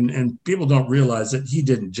extraordinary. And people don't realize that he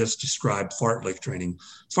didn't just describe fartlek training.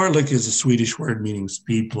 Fartlek is a Swedish word meaning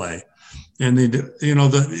speed play. And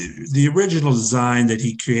the original design that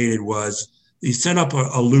he created was he set up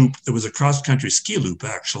a loop that was a cross-country ski loop,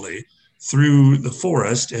 actually, through the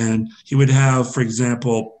forest. And he would have, for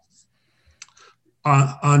example,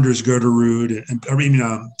 Anders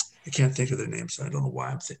Gerderud, I can't think of their names, so I don't know why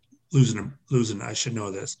I'm losing. I should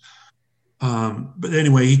know this. But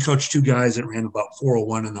anyway, he coached two guys that ran about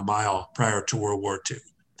 4:01 in the mile prior to World War II.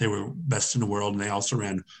 They were best in the world, and they also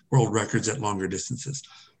ran world records at longer distances.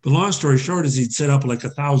 But long story short is he'd set up like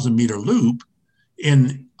 1,000-meter loop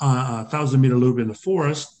in the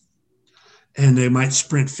forest, and they might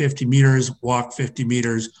sprint 50 meters, walk 50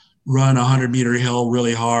 meters, run a 100-meter hill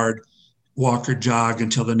really hard, walk or jog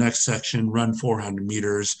until the next section, run 400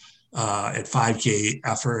 meters at 5K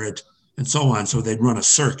effort, and so on. So they'd run a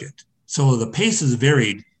circuit. So the paces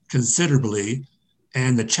varied considerably,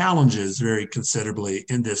 and the challenges varied considerably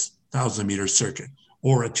in this 1,000-meter circuit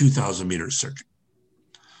or a 2,000-meter circuit.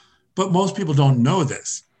 But most people don't know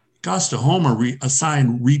this. Gösta Homer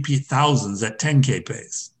assigned repeat thousands at 10K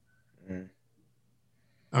pace. Mm.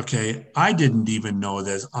 Okay, I didn't even know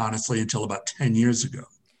this, honestly, until about 10 years ago.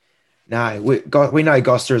 No, we know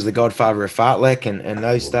Gösta as the godfather of fartlek and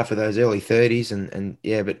those stuff of those early 30s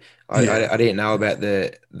but I didn't know about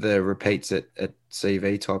the repeats at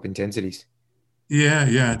CV type intensities.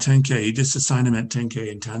 Yeah, 10K. He just assigned him at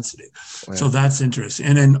 10K intensity. Wow. So that's interesting.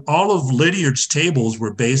 And then all of Lydiard's tables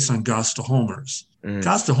were based on Gösta Homer's. Mm.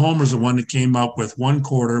 Gösta Homer's the one that came up with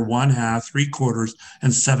 1/4, 1/2, 3/4,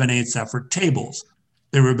 and 7/8 effort tables.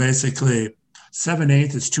 They were basically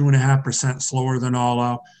 7/8 is 2.5% slower than all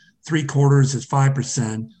out. 3/4 is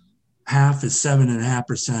 5%, half is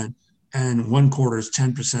 7.5%, and 1/4 is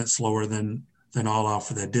 10% slower than all out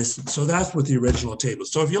for that distance. So that's what the original table.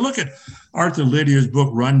 So if you look at Arthur Lydiard's book,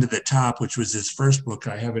 Run to the Top, which was his first book,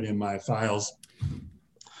 I have it in my files.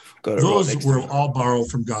 Those were all borrowed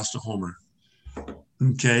from Gösta Homer.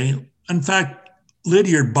 Okay. In fact,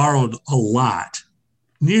 Lydiard borrowed a lot.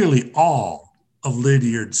 Nearly all of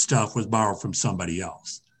Lydiard's stuff was borrowed from somebody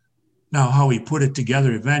else. Now, how he put it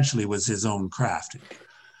together eventually was his own crafting.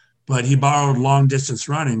 But he borrowed long distance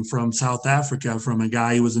running from South Africa from a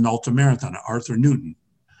guy who was an ultramarathoner, Arthur Newton.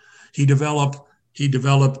 He developed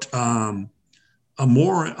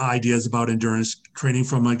more ideas about endurance training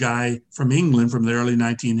from a guy from England from the early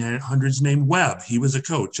 1900s named Webb. He was a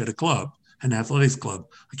coach at a club, an athletics club.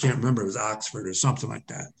 I can't remember, it was Oxford or something like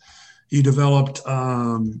that. He developed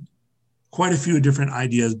quite a few different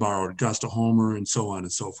ideas borrowed, Gösta Homer and so on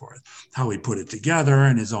and so forth. How he put it together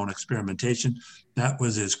and his own experimentation, that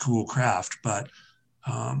was his cool craft. But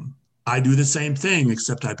I do the same thing,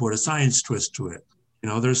 except I put a science twist to it.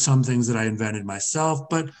 There's some things that I invented myself,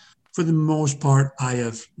 but for the most part, I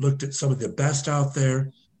have looked at some of the best out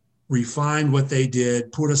there, refined what they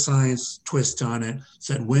did, put a science twist on it,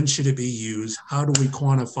 said, when should it be used? How do we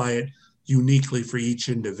quantify it uniquely for each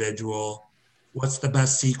individual? What's the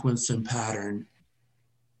best sequence and pattern?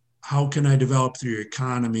 How can I develop their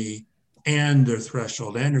economy and their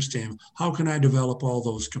threshold? I understand. How can I develop all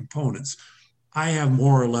those components? I have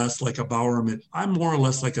more or less like a Bowerman. I'm more or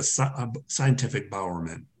less like a scientific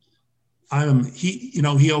Bowerman.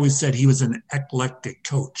 He always said he was an eclectic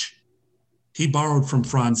coach. He borrowed from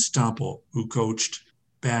Franz Stampel, who coached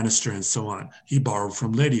Bannister and so on. He borrowed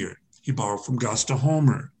from Lydiard. He borrowed from Gustav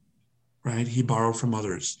Homer, right? He borrowed from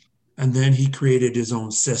others. And then he created his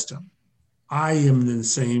own system. I am in the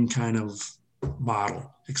same kind of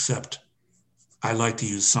model, except I like to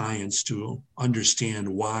use science to understand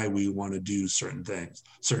why we want to do certain things,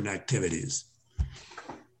 certain activities.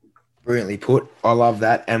 Brilliantly put. I love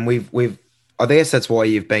that. And I guess that's why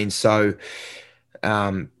you've been so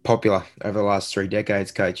popular over the last 3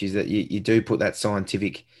 decades, Coach, is that you do put that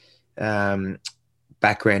scientific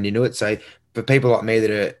background into it. So for people like me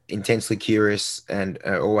that are intensely curious and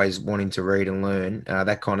are always wanting to read and learn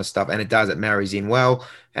that kind of stuff, and it marries in well.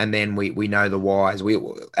 And then we know the whys. We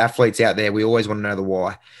athletes out there, we always want to know the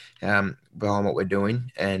why behind what we're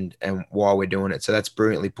doing and why we're doing it. So that's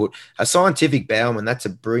brilliantly put. A scientific Bowerman, that's a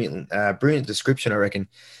brilliant description, I reckon.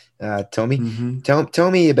 Tommy,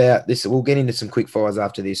 tell me about this. We'll get into some quick fires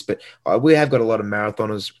after this, but we have got a lot of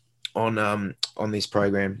marathoners on this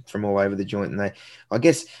program from all over the joint, and I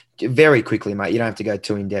guess very quickly, mate, you don't have to go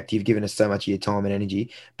too in depth. You've given us so much of your time and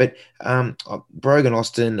energy, but Brogan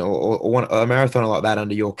Austin or a marathoner like that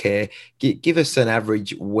under your care, give us an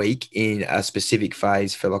average week in a specific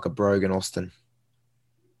phase for like a Brogan Austin.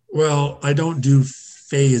 Well, I don't do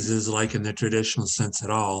phases like in the traditional sense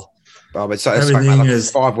at all. Oh, but everything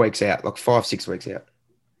is 5 weeks out, like 5-6 weeks out.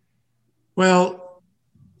 Well,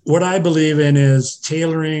 what I believe in is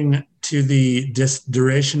tailoring to the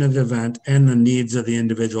duration of the event and the needs of the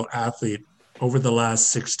individual athlete over the last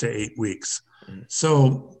 6 to 8 weeks.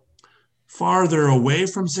 So farther away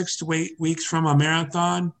from 6 to 8 weeks from a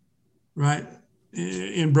marathon, right?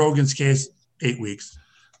 In Brogan's case, 8 weeks.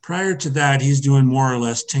 Prior to that, he's doing more or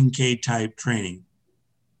less 10K type training.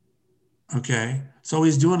 Okay. So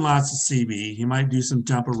he's doing lots of CB. He might do some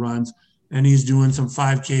tempo runs, and he's doing some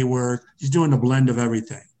 5K work. He's doing a blend of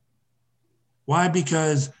everything. Why?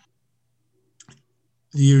 Because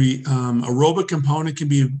the aerobic component can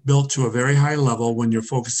be built to a very high level when you're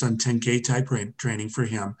focused on 10K type training for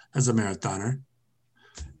him as a marathoner.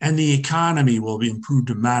 And the economy will be improved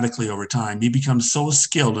dramatically over time. He becomes so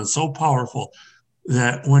skilled and so powerful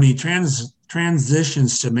that when he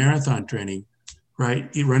transitions to marathon training, right,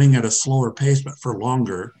 running at a slower pace, but for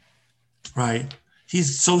longer, right,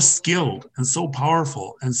 he's so skilled and so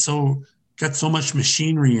powerful and so got so much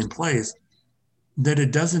machinery in place that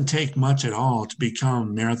it doesn't take much at all to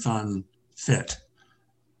become marathon fit.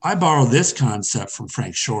 I borrow this concept from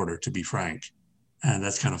Frank Shorter, to be frank. And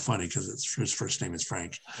that's kind of funny because his first name is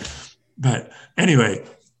Frank. But anyway,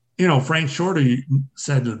 Frank Shorter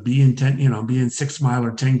said to be in 6 mile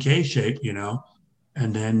or 10K shape,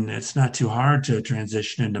 and then it's not too hard to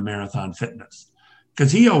transition into marathon fitness.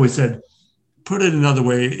 Because he always said, put it another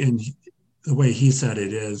way, in the way he said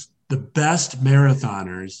it is, the best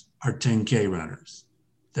marathoners are 10K runners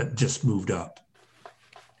that just moved up.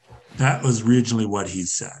 That was originally what he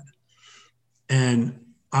said. And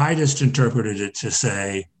I just interpreted it to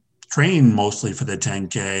say, train mostly for the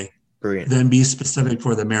 10K, Brilliant. Then be specific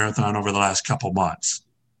for the marathon over the last couple months.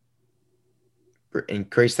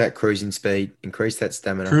 Increase that cruising speed, increase that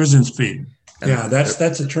stamina. Cruising speed. Yeah,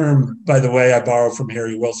 that's a term, by the way, I borrowed from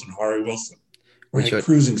Harry Wilson. Right?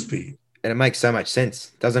 Cruising speed. And it makes so much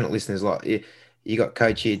sense, doesn't it, listeners? Like you got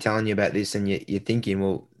Coach here telling you about this, and you're thinking,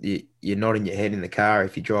 well, you're nodding your head in the car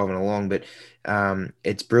if you're driving along, but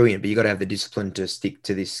it's brilliant. But you got to have the discipline to stick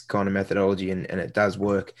to this kind of methodology, and it does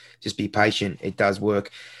work. Just be patient; it does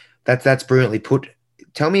work. That's brilliantly put.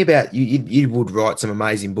 Tell me about you. You would write some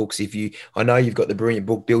amazing books if you. I know you've got the brilliant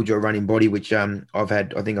book "Build Your Running Body," which I've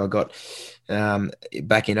had. I think I got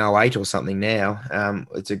back in 2008 or something. Now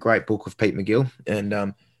it's a great book of Pete McGill, and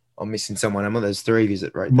I'm missing someone. There's 3 of you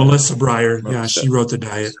that wrote Melissa Breyer. Yeah, she wrote the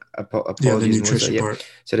diet. The nutrition part.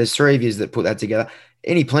 So there's 3 of you that put that together.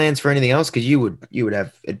 Any plans for anything else? Because you would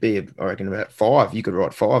have, it'd be, I reckon, about 5. You could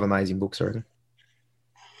write 5 amazing books, I reckon.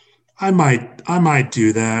 I might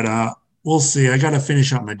do that. We'll see. I got to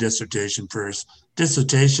finish up my dissertation first.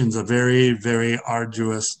 Dissertation's a very, very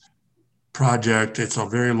arduous project. It's a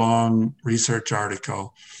very long research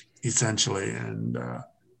article, essentially, and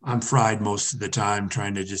I'm fried most of the time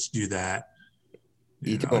trying to just do that.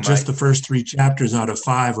 Just the first 3 chapters out of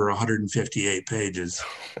 5 are 158 pages.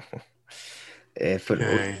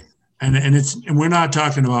 Okay. And we're not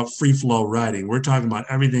talking about free flow writing. We're talking about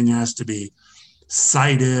everything has to be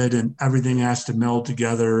cited and everything has to meld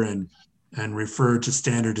together and refer to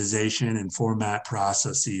standardization and format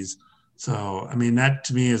processes. So, I mean, that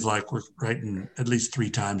to me is like we're writing at least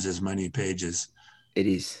 3 times as many pages. It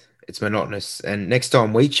is. It's monotonous. And next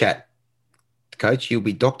time we chat, Coach, you'll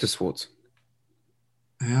be Dr. Swartz.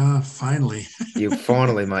 Yeah, finally. You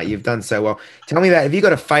finally, mate. You've done so well. Tell me have you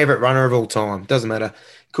got a favorite runner of all time? Doesn't matter.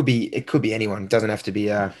 It could be anyone. It doesn't have to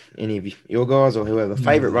be any of your guys or whoever.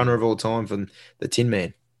 Favorite runner of all time from the Tin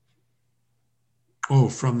Man. Oh,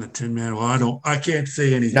 from the Tin Man. Well, I can't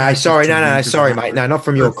say anything. No, sorry, sorry, mate. No, not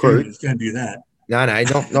from your crew. You can't do that. No,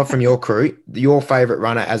 not from your crew. Your favorite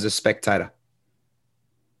runner as a spectator.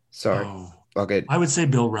 Sorry. Oh, okay. I would say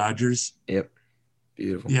Bill Rogers. Yep.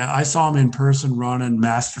 Beautiful. Yeah, I saw him in person run and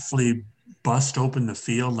masterfully bust open the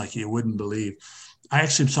field like you wouldn't believe. I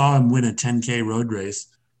actually saw him win a 10K road race.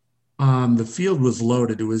 The field was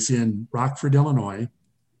loaded. It was in Rockford, Illinois.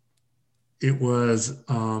 It was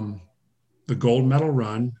the gold medal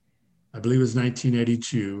run. I believe it was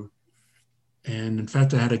 1982. And in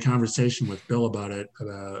fact, I had a conversation with Bill about it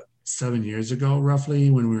about 7 years ago, roughly,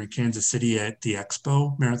 when we were in Kansas City at the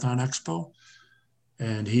Expo, Marathon Expo.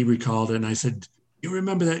 And he recalled it. And I said, you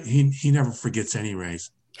remember that? He never forgets any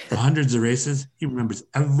race. For hundreds of races, he remembers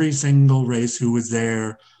every single race, who was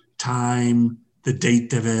there, time, the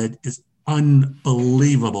date of it. It's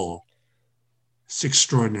unbelievable. It's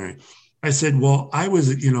extraordinary. I said, well, I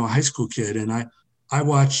was, a high school kid, and I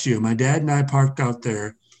watched you. My dad and I parked out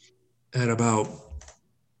there at about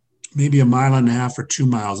maybe 1.5 miles or 2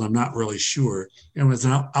 miles. I'm not really sure. And it was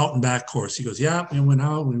an out and back course. He goes, yeah, we went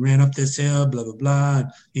out, we ran up this hill, blah, blah, blah.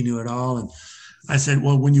 And he knew it all. And I said,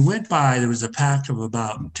 well, when you went by, there was a pack of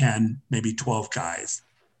about 10, maybe 12 guys.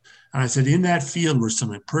 And I said, in that field were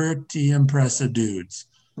some pretty impressive dudes.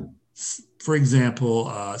 For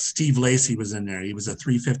example, Steve Lacey was in there. He was a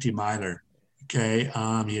 350 miler. Okay.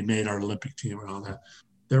 He had made our Olympic team and all that.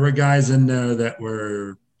 There were guys in there that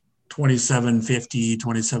were 2750,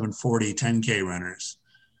 2740, 10K runners.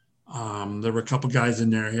 There were a couple guys in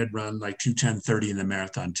there who had run like 2:10:30 in the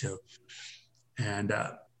marathon too. And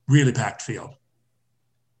really packed field.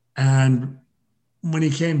 And when he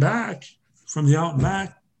came back from the out and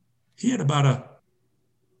back, he had about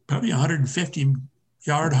probably 150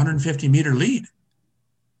 yard, 150 meter lead.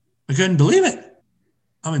 I couldn't believe it.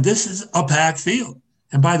 I mean, this is a packed field.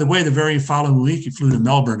 And by the way, the very following week, he flew to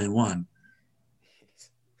Melbourne and won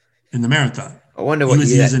in the marathon. I wonder what he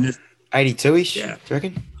was using it. 82-ish, yeah. Do you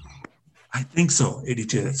reckon? I think so.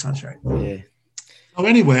 82, that sounds right. Yeah. So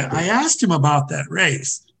anyway, I asked him about that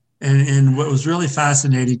race. And what was really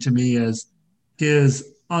fascinating to me is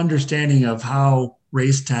his understanding of how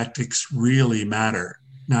race tactics really matter,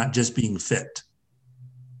 not just being fit.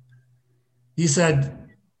 He said,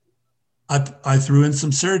 I threw in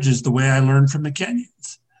some surges the way I learned from the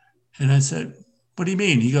Kenyans. And I said, what do you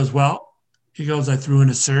mean? He goes, I threw in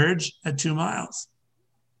a surge at 2 miles,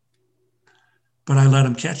 but I let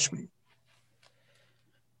him catch me.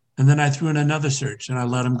 And then I threw in another surge and I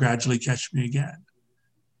let him gradually catch me again.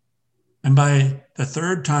 And by the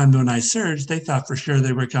third time when I surged, they thought for sure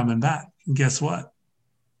they were coming back. And guess what?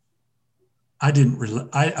 I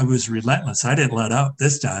was relentless. I didn't let up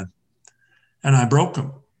this time. And I broke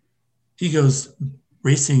him. He goes,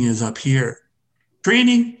 racing is up here.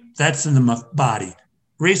 Training, that's in the body.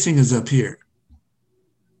 Racing is up here.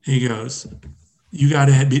 He goes, you got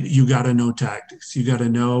to know tactics. You got to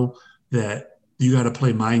know that you got to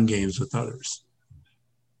play mind games with others.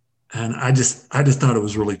 And I just thought it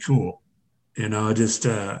was really cool. It just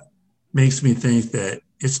makes me think that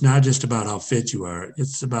it's not just about how fit you are.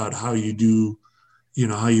 It's about how you do,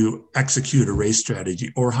 how you execute a race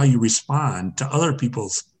strategy or how you respond to other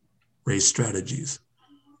people's race strategies.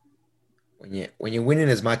 When you're winning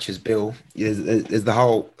as much as Bill, there's the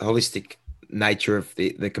whole holistic nature of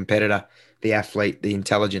the competitor, the athlete, the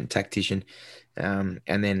intelligent tactician, and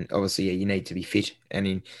then obviously you need to be fit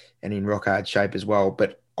and in rock hard shape as well.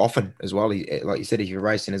 But often as well, like you said, if you're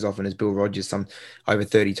racing as often as Bill Rogers, over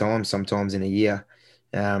 30 times, sometimes in a year,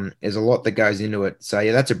 there's a lot that goes into it. So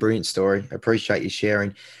yeah, that's a brilliant story. I appreciate you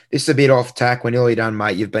sharing. This is a bit off tack. We're nearly done,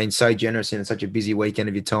 mate. You've been so generous in such a busy weekend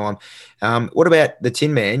of your time. What about the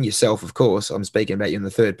Tin Man, yourself, of course? I'm speaking about you in the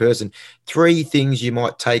third person. 3 things you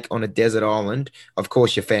might take on a desert island. Of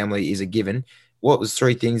course, your family is a given. What was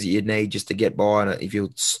 3 things that you'd need just to get by if you're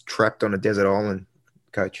trapped on a desert island,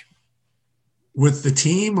 Coach? With the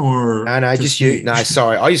team or no, just you. No,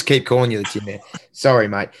 sorry, I just keep calling you the Tin Man. Sorry,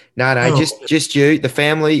 mate. No, just you. The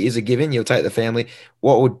family is a given. You'll take the family.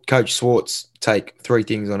 What would Coach Swartz take 3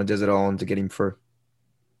 things on a desert island to get him through?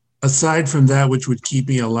 Aside from that, which would keep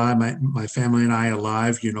me alive, my family and I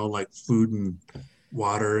alive, like food and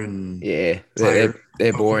water and yeah,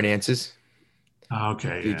 they're boring answers.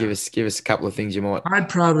 Okay, You yeah. give us a couple of things you might. I'd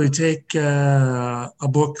probably take a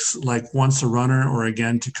books like Once a Runner or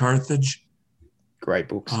Again to Carthage Great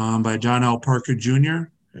books. by John L. Parker Jr.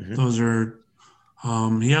 Mm-hmm. Those are,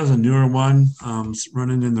 he has a newer one,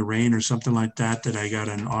 Running in the Rain or something like that I got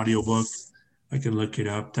an audiobook. I can look it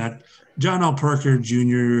up. That John L. Parker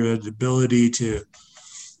Jr., the ability to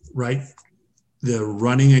write the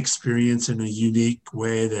running experience in a unique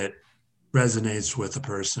way that resonates with a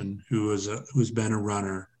person who's been a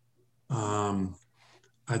runner.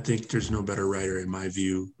 I think there's no better writer in my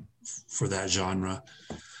view for that genre.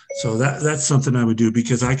 So that's something I would do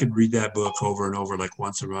because I could read that book over and over, like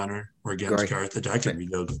Once a Runner or Against Carthage. I could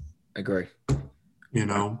read those. Agree.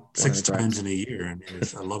 6 times in a year. I mean,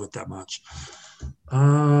 I love it that much.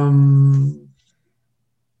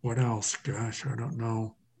 What else? Gosh, I don't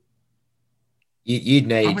know. You'd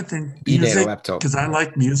need a laptop because I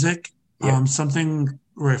like music. Yeah. Something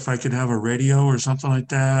where if I could have a radio or something like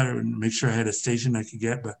that, or make sure I had a station I could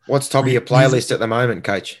get. But what's top of your playlist at the moment,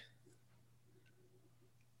 Coach?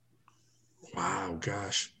 Wow,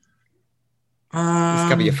 gosh. What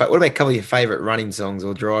about a couple of your favorite running songs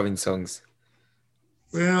or driving songs?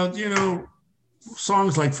 Well,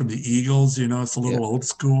 songs like from the Eagles. It's a little old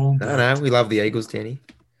school. No, we love the Eagles, Danny.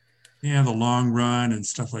 Yeah, The Long Run and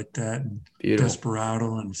stuff like that, and Beautiful.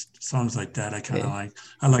 Desperado and songs like that. I kind of like.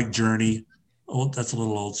 I like Journey. That's a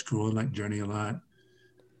little old school. I like Journey a lot.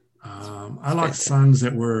 I like songs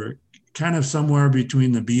that were kind of somewhere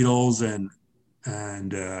between the Beatles and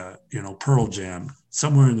Pearl Jam,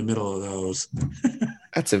 somewhere in the middle of those.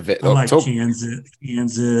 That's I like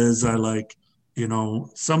Kansas. I like,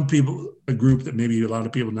 some people, a group that maybe a lot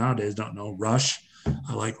of people nowadays don't know, Rush.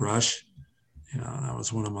 I like Rush. That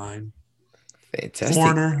was one of mine. Fantastic.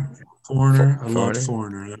 Foreigner. I love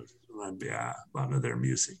Foreigner. Yeah, a lot of their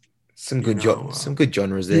music. Some good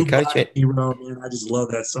genres there, Coach. Hero, man, I just love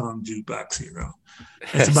that song, Jukebox Hero.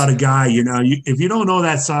 It's about a guy, if you don't know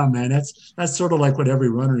that song, man, that's sort of like what every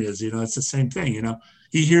runner is, it's the same thing,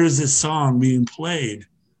 He hears this song being played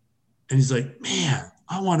and he's like, man,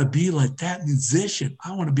 I want to be like that musician.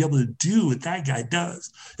 I want to be able to do what that guy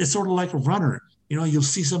does. It's sort of like a runner. You'll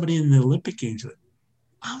see somebody in the Olympic Games. Like,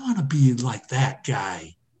 I want to be like that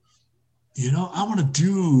guy. I want to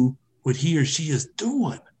do what he or she is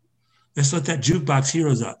doing. That's what that Jukebox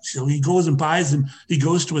Hero's up. So he goes and buys him. He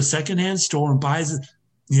goes to a secondhand store and buys,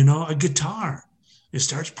 a guitar. He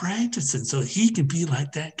starts practicing so he can be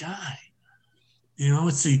like that guy.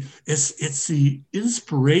 It's the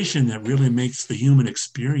inspiration that really makes the human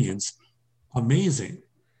experience amazing.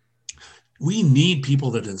 We need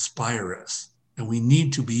people that inspire us, and we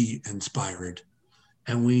need to be inspired,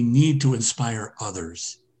 and we need to inspire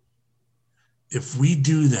others. If we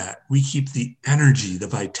do that, we keep the energy, the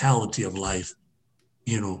vitality of life,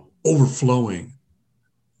 overflowing.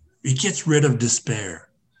 It gets rid of despair.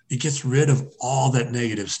 It gets rid of all that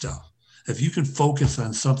negative stuff. If you can focus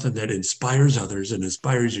on something that inspires others and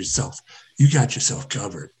inspires yourself, you got yourself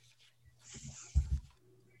covered.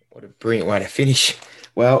 What a brilliant way to finish.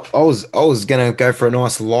 Well, I was going to go for a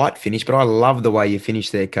nice light finish, but I love the way you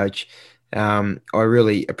finished there, Coach. I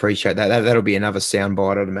really appreciate that. That'll be another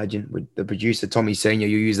soundbite, I'd imagine, with the producer, Tommy Senior.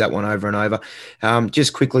 You use that one over and over.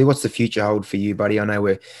 Just quickly, what's the future hold for you, buddy? I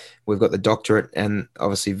know we've got the doctorate and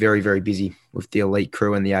obviously very, very busy with the elite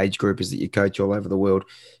crew and the age groupers that you coach all over the world.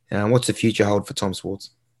 What's the future hold for Tom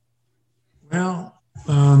Swartz? Well,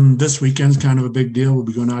 this weekend's kind of a big deal. We'll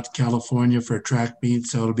be going out to California for a track meet,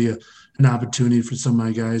 so it'll be an opportunity for some of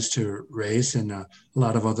my guys to race and a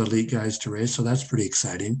lot of other elite guys to race, so that's pretty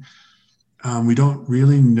exciting. We don't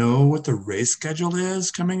really know what the race schedule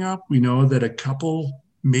is coming up. We know that a couple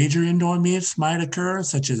major indoor meets might occur,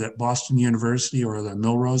 such as at Boston University or the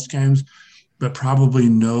Millrose Games, but probably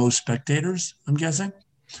no spectators, I'm guessing,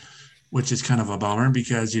 which is kind of a bummer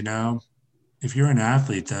because, if you're an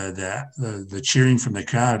athlete, the cheering from the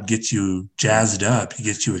crowd gets you jazzed up, it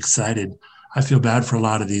gets you excited. I feel bad for a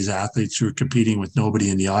lot of these athletes who are competing with nobody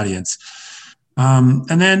in the audience. And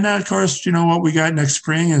then, of course, what we got next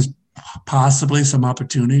spring is possibly some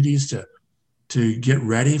opportunities to get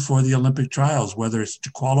ready for the Olympic trials, whether it's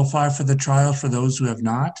to qualify for the trials for those who have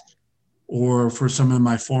not, or for some of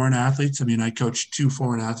my foreign athletes. I mean, I coached 2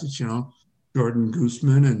 foreign athletes, Jordan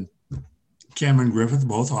Gooseman and Cameron Griffith,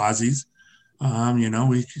 both Aussies.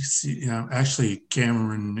 We see, actually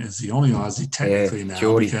Cameron is the only Aussie technically now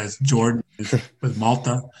Jordy. Because Jordan is with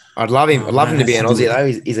Malta. I'd love him. I'd love him to be an Aussie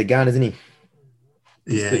though. He's a gun, isn't he?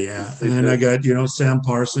 Yeah. And then I got, Sam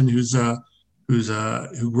Parson, who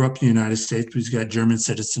grew up in the United States, but he's got German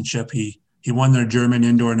citizenship. He won their German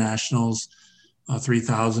indoor nationals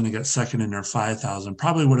 3,000 and got second in their 5,000.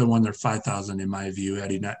 Probably would have won their 5,000 in my view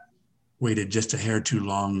had he not waited just a hair too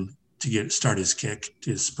long to start his kick,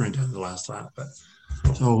 to his sprint in the last lap. But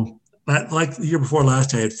so like the year before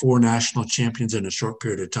last, I had 4 national champions in a short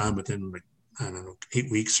period of time within, like, I don't know,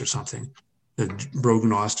 8 weeks or something.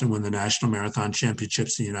 Brogan Austin won the National Marathon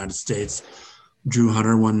Championships in the United States. Drew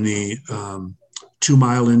Hunter won the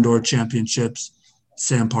 2-mile indoor championships.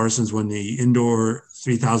 Sam Parsons won the indoor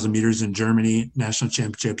 3,000 meters in Germany national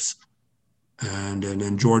championships. And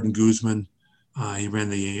then Jordan Guzman, he ran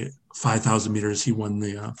the 5,000 meters. He won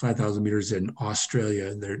the 5,000 meters in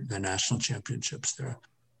Australia, the national championships there.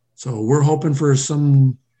 So we're hoping for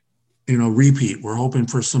some, repeat. We're hoping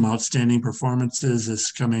for some outstanding performances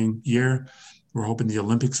this coming year. We're hoping the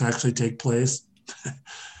Olympics actually take place.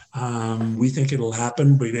 We think it'll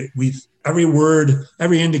happen.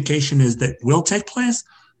 Every indication is that will take place,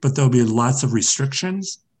 but there'll be lots of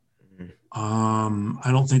restrictions. I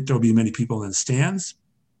don't think there'll be many people in the stands.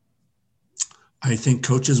 I think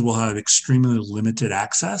coaches will have extremely limited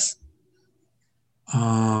access,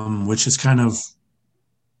 which is kind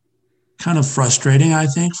of frustrating, I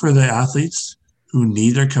think, for the athletes who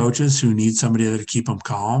need their coaches, who need somebody to keep them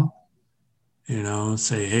calm.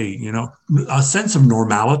 Say, hey, a sense of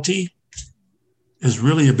normality is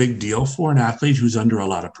really a big deal for an athlete who's under a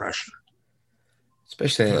lot of pressure.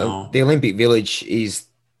 Especially the Olympic Village is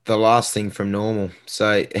the last thing from normal.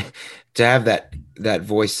 So to have that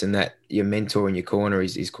voice and that your mentor in your corner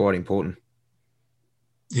is quite important.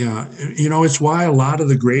 Yeah. It's why a lot of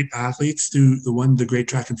the great athletes, the great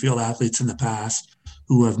track and field athletes in the past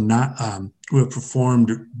who have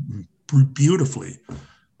performed beautifully,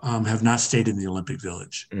 have not stayed in the Olympic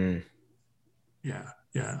Village. Yeah.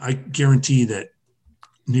 I guarantee that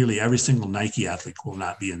nearly every single Nike athlete will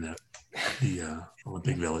not be in the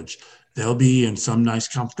Olympic Village. They'll be in some nice,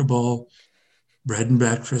 comfortable bread and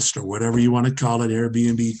breakfast or whatever you want to call it,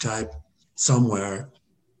 Airbnb type, somewhere,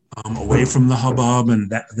 away from the hubbub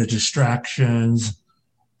and the distractions,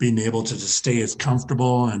 being able to just stay as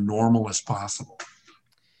comfortable and normal as possible.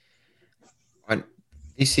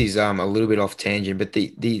 This is a little bit off tangent, but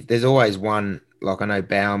there's always one, like I know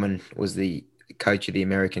Bauman was the coach of the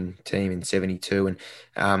American team in '72,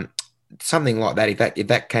 and something like that. If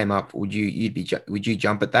that came up, would you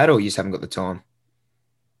jump at that, or you just haven't got the time?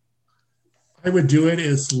 I would do it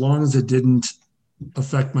as long as it didn't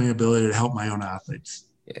affect my ability to help my own athletes.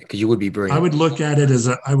 Yeah, because you would be brilliant. I would look at it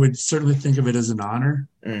I would certainly think of it as an honor.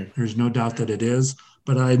 There's no doubt that it is,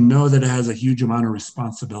 but I know that it has a huge amount of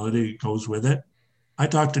responsibility that goes with it. I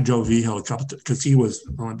talked to Joe Vigil a couple because he was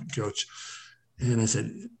the Olympic coach, and I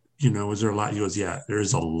said, was there a lot? He goes, yeah, there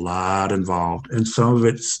is a lot involved, and some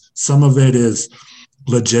of it is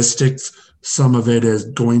logistics, some of it is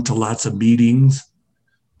going to lots of meetings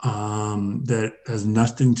that has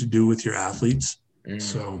nothing to do with your athletes.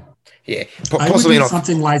 So yeah, I would do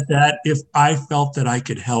something like that if I felt that I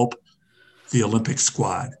could help the Olympic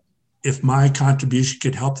squad. If my contribution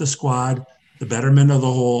could help the squad, the betterment of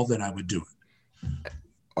the whole, then I would do it.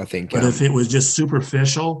 I think. But if it was just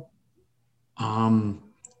superficial,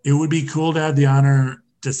 it would be cool to have the honor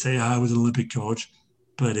to say I was an Olympic coach.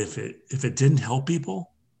 But if it didn't help people,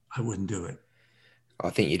 I wouldn't do it. I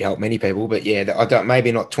think you'd help many people, but yeah, I don't.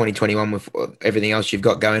 Maybe not 2021 with everything else you've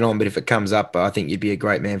got going on. But if it comes up, I think you'd be a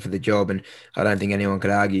great man for the job, and I don't think anyone could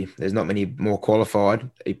argue. There's not many more qualified,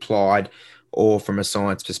 applied, or from a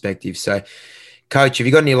science perspective. So, Coach, have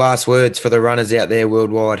you got any last words for the runners out there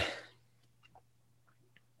worldwide?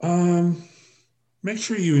 Make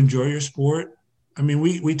sure you enjoy your sport. I mean,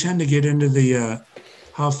 we tend to get into the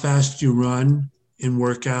how fast you run in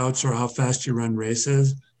workouts or how fast you run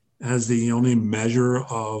races as the only measure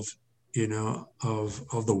of the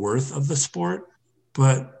worth of the sport.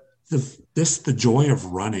 But the joy of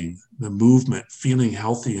running, the movement, feeling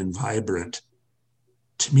healthy and vibrant,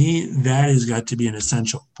 to me, that has got to be an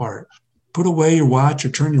essential part. Put away your watch or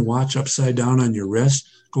turn your watch upside down on your wrist.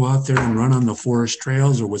 Go out there and run on the forest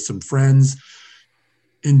trails or with some friends.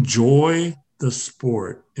 Enjoy the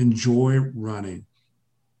sport. Enjoy running.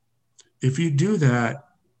 If you do that,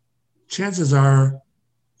 chances are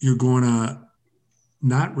you're going to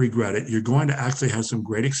not regret it. You're going to actually have some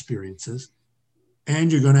great experiences,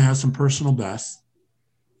 and you're going to have some personal bests,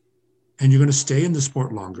 and you're going to stay in the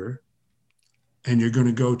sport longer, and you're going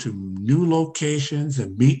to go to new locations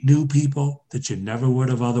and meet new people that you never would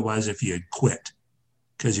have otherwise if you had quit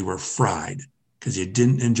because you were fried, because you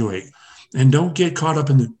didn't enjoy it. And don't get caught up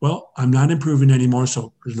in I'm not improving anymore,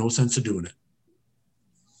 so there's no sense of doing it.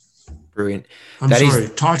 Brilliant.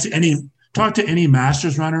 Talk to any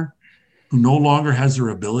Masters runner who no longer has their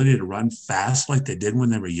ability to run fast like they did when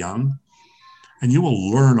they were young, and you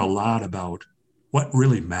will learn a lot about what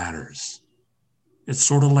really matters. It's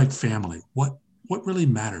sort of like family. What really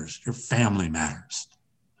matters? Your family matters.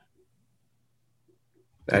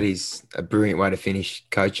 That is a brilliant way to finish,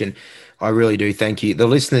 Coach. And I really do thank you. The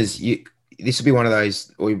listeners, this will be one of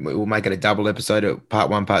those, we'll make it a double episode of part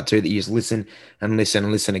 1, part 2, that you just listen and listen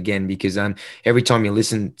and listen again, because every time you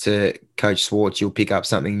listen to Coach Swartz, you'll pick up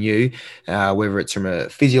something new, whether it's from a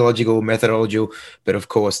physiological, methodological, but of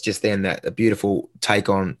course, just then a beautiful take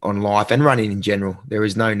on life and running in general. There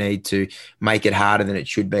is no need to make it harder than it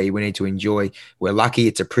should be. We need to enjoy. We're lucky.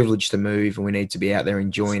 It's a privilege to move, and we need to be out there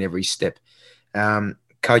enjoying every step.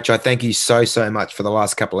 Coach, I thank you so much for the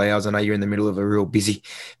last couple of hours. I know you're in the middle of a real busy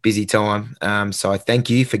time. So I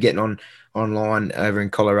thank you for getting online over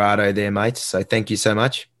in Colorado there, mate. So thank you so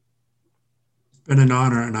much. It's been an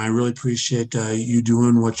honor, and I really appreciate you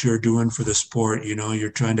doing what you're doing for the sport. You know,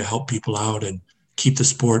 you're trying to help people out and keep the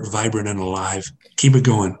sport vibrant and alive. Keep it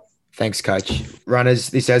going. Thanks, Coach.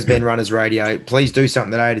 Runners, this has been Runners Radio. Please do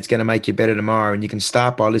something today. It's going to make you better tomorrow. And you can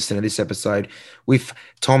start by listening to this episode with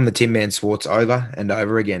Tom the Tin Man Swartz over and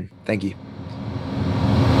over again. Thank you.